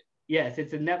show, right? Yes,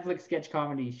 it's a Netflix sketch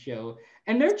comedy show,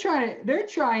 and they're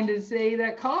trying to say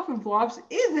that Coffin Flops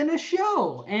isn't a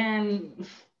show, and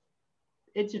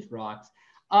it just rocks.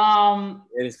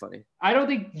 It is funny. I don't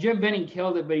think Jim Benning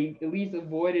killed it, but he at least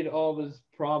avoided all those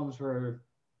problems for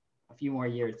a few more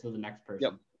years till the next person.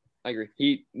 Yep, I agree.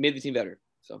 He made the team better.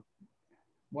 So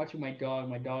watching my dog.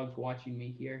 My dog's watching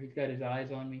me here. He's got his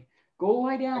eyes on me. Go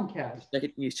lie down, Cass.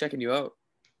 He's checking you out.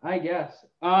 I guess.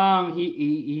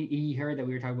 He heard that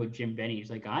we were talking about Jim Benning. He's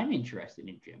like, I'm interested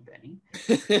in Jim Benning.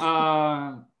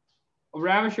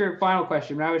 Ravisher, final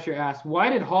question. Ravisher asked, why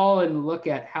did Holland look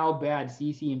at how bad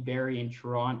CC and Barry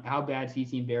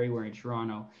were in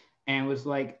Toronto, and was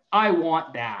like, I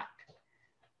want that.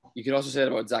 You could also say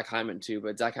that about Zach Hyman too,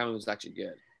 but Zach Hyman was actually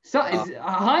good. So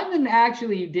Hyman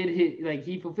actually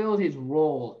he fulfilled his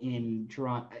role in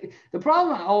Toronto. The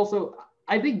problem also,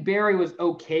 I think Barry was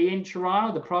okay in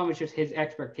Toronto. The problem is just his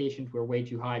expectations were way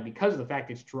too high because of the fact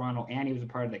it's Toronto and he was a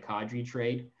part of the Kadri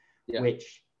trade,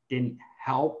 which didn't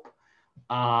help.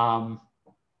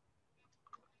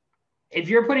 If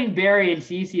you're putting Barry and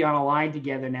Ceci on a line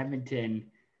together in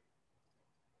Edmonton,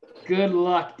 good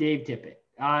luck, Dave Tippett.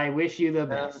 I wish you the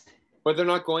best. But they're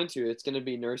not going to. It's going to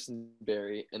be Nurse and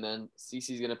Barry, and then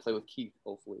Ceci's going to play with Keith,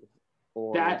 hopefully.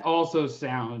 That also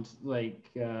sounds like.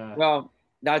 Well,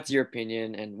 that's your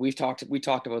opinion, and we talked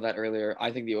about that earlier.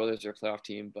 I think the Oilers are a playoff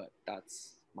team, but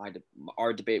that's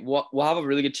our debate. We'll have a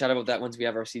really good chat about that once we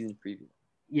have our season preview.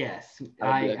 Yes,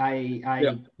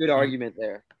 good argument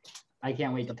there. I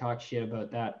can't wait to talk shit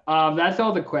about that. That's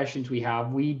all the questions we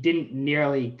have. We didn't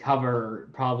nearly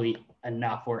cover probably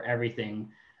enough or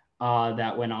everything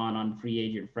that went on Free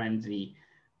Agent Frenzy.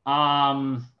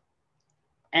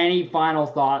 Any final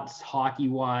thoughts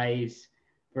hockey-wise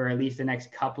for at least the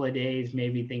next couple of days?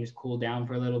 Maybe things cool down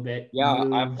for a little bit. Yeah,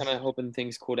 I'm kind of hoping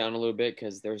things cool down a little bit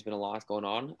because there's been a lot going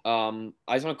on.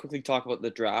 I just want to quickly talk about the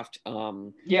draft.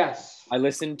 Yes. I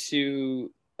listened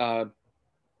to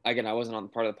again, I wasn't on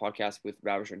part of the podcast with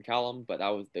Ravisher and Callum, but that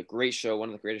was the great show, one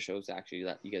of the greatest shows actually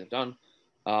that you guys have done.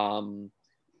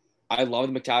 I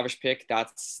love the McTavish pick.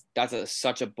 That's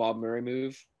such a Bob Murray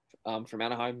move from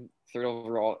Anaheim, third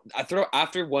overall.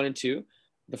 After 1 and 2,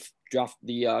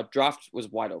 the draft was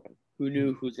wide open. Who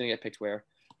knew who's going to get picked where?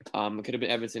 It could have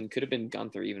been Edmonton, could have been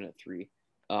Gunther even at 3.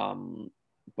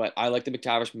 But I like the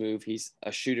McTavish move. He's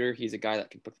a shooter. He's a guy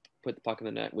that can put the puck in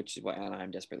the net, which is what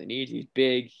Anaheim desperately needs. He's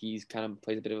big. He's kind of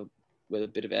plays with a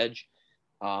bit of edge.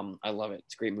 I love it.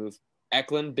 It's a great move.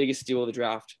 Eklund, biggest steal of the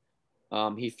draft.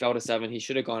 He fell to 7. He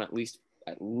should have gone at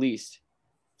least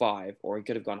 5, or he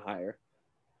could have gone higher.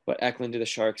 But Eklund to the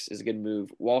Sharks is a good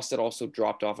move. Wallstead also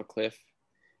dropped off a cliff.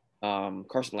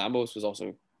 Carson Lambos was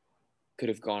also should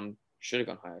have gone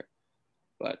higher.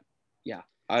 But yeah,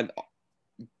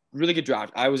 really good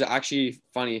draft. I was actually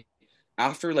funny.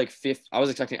 After like 5th, I was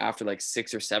expecting after like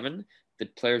 6 or 7, the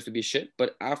players would be shit.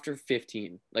 But after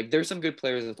 15, like there's some good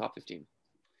players in the top 15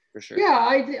 for sure. Yeah,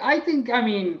 I think,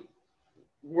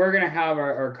 we're going to have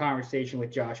our conversation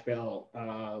with Josh Bell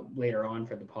later on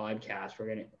for the podcast.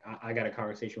 I got a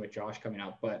conversation with Josh coming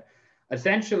up, but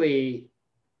essentially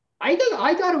I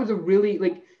thought it was a really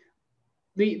like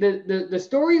the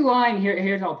storyline here.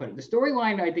 Here's how I'll put it. The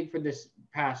storyline I think for this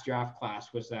past draft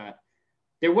class was that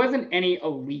there wasn't any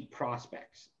elite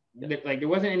prospects. Yeah. Like there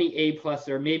wasn't any A+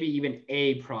 or maybe even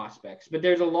A prospects, but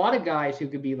there's a lot of guys who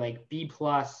could be like B+,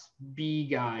 B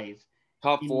guys.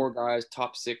 Top 4 guys,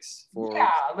 top 6 forwards. Yeah,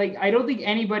 like I don't think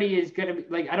anybody is gonna be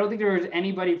like I don't think there was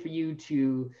anybody for you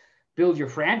to build your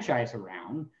franchise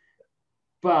around.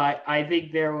 But I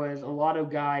think there was a lot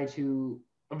of guys who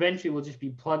eventually will just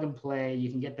be plug and play. You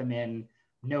can get them in,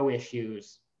 no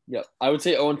issues. Yeah, I would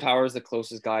say Owen Power is the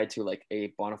closest guy to like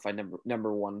a bona fide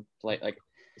number one play, like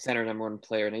center number 1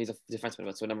 player, and he's a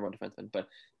defenseman, so number 1 defenseman. But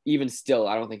even still,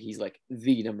 I don't think he's like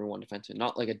the number 1 defenseman.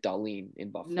 Not like a Dahlin in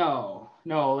Buffalo.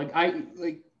 No.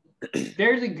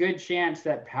 There's a good chance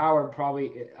that Power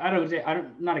probably.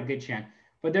 Not a good chance,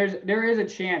 but there is a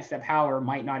chance that Power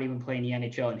might not even play in the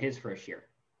NHL in his first year.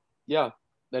 Yeah,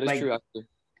 that is true actually.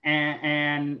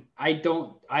 And I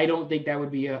don't think that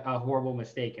would be a horrible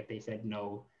mistake if they said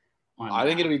no I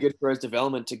think it'll be good for his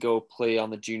development to go play on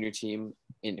the junior team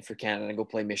for Canada and go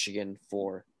play Michigan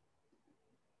for.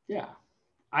 Yeah,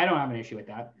 I don't have an issue with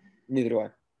that. Neither do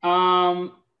I.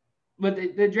 But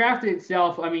the draft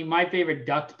itself, I mean, my favorite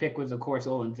Ducks pick was, of course,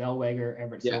 Olen Zellweger,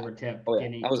 Everett Silvertip. Oh, yeah.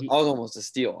 That was almost a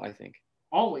steal, I think.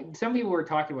 Some people were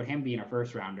talking about him being a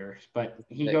first rounder, but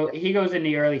he goes in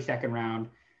the early second round.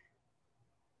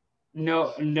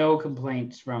 No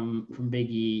complaints from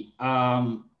Big E.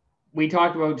 We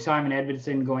talked about Simon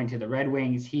Edvinsson going to the Red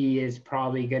Wings. He is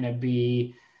probably going to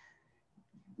be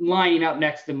lining up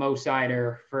next to Mo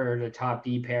Seider for the top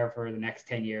D pair for the next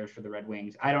 10 years for the Red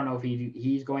Wings. I don't know if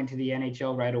he's going to the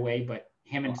NHL right away, but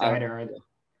him and Seider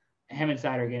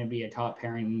are going to be a top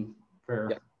pairing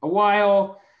for a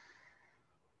while.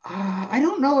 I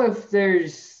don't know if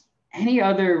there's any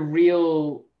other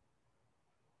real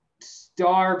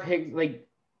star pick. Like,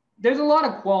 there's a lot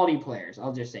of quality players.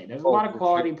 I'll just say there's a lot of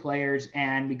quality players,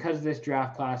 and because this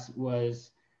draft class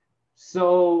was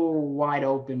so wide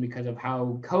open because of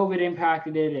how COVID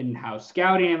impacted it and how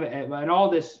scouting and all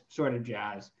this sort of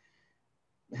jazz,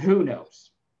 who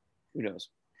knows? Who knows?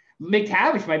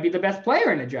 McTavish might be the best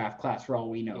player in the draft class for all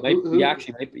we know. He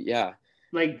actually might be, yeah.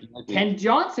 Like Kent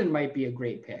Johnson might be a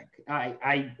great pick. Can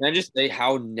I just say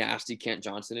how nasty Kent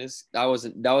Johnson is? That was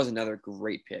another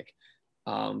great pick.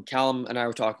 Callum and I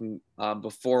were talking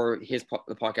before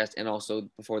the podcast and also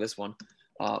before this one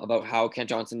about how Kent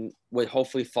Johnson would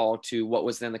hopefully fall to what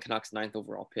was then the Canucks 9th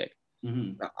overall pick.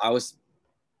 Mm-hmm.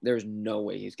 There's no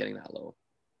way he's getting that low.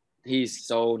 He's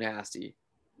so nasty.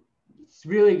 It's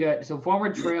really good. So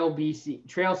former Trail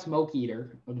Smoke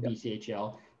Eater of the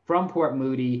BCHL from Port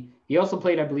Moody. He also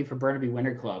played, I believe, for Burnaby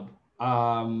Winter Club.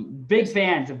 Big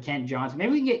fans of Kent Johnson.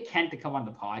 Maybe we can get Kent to come on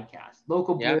the podcast.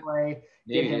 Local boy,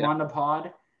 get him on the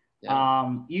pod.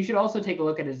 Yeah. You should also take a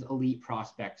look at his Elite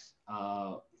Prospects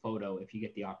photo if you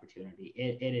get the opportunity.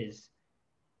 It's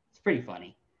pretty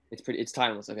funny. It's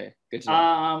timeless. Okay, good to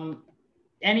know.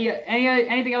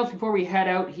 Anything else before we head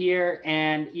out here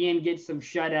and Ian gets some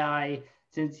shut eye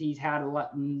since he's had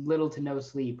little to no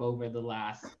sleep over the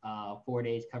last 4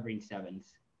 days covering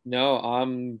sevens? No,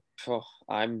 I'm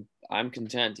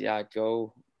content. Yeah,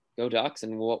 go Ducks,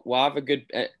 and we'll have a good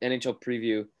NHL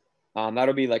preview.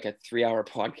 That'll be like a 3-hour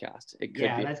podcast. It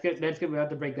could be. That's good. That's good. We have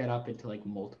to break that up into like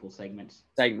multiple segments.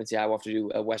 Yeah, we'll have to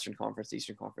do a Western Conference,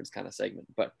 Eastern Conference kind of segment.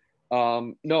 But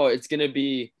no, it's gonna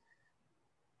be.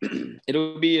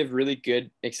 It'll be a really good.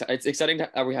 It's exciting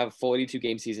that we have a full 82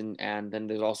 game season, and then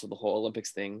there's also the whole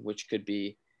Olympics thing, which could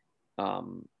be.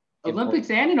 Olympics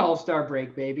and an All-Star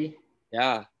break, baby.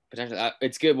 Yeah, potentially.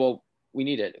 It's good. Well, we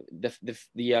need it.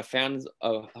 The fans,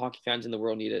 hockey fans in the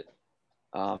world need it.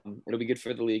 It'll be good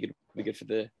for the league. It'll be good for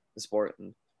the sport.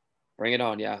 And bring it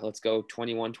on. Yeah, let's go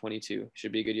 21-22.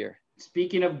 Should be a good year.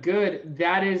 Speaking of good,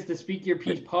 that is the Speak Your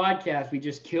Piece podcast. We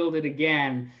just killed it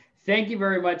again. Thank you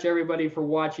very much, everybody, for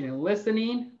watching and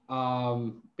listening.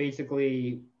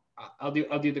 Basically, I'll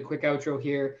do the quick outro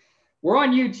here. We're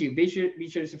on YouTube. Be sure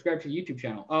to subscribe to the YouTube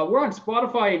channel. We're on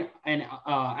Spotify and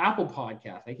Apple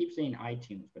Podcasts. I keep saying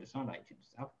iTunes, but it's not iTunes.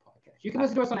 It's Apple Podcasts. You can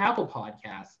listen to us on Apple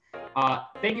Podcasts.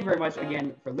 Thank you very much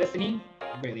again for listening.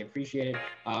 Greatly appreciate it.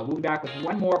 We'll be back with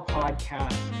one more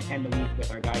podcast in the week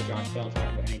with our guy Josh Bell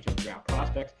talking about NHL draft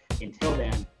prospects. Until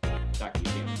then, talk to you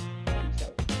soon.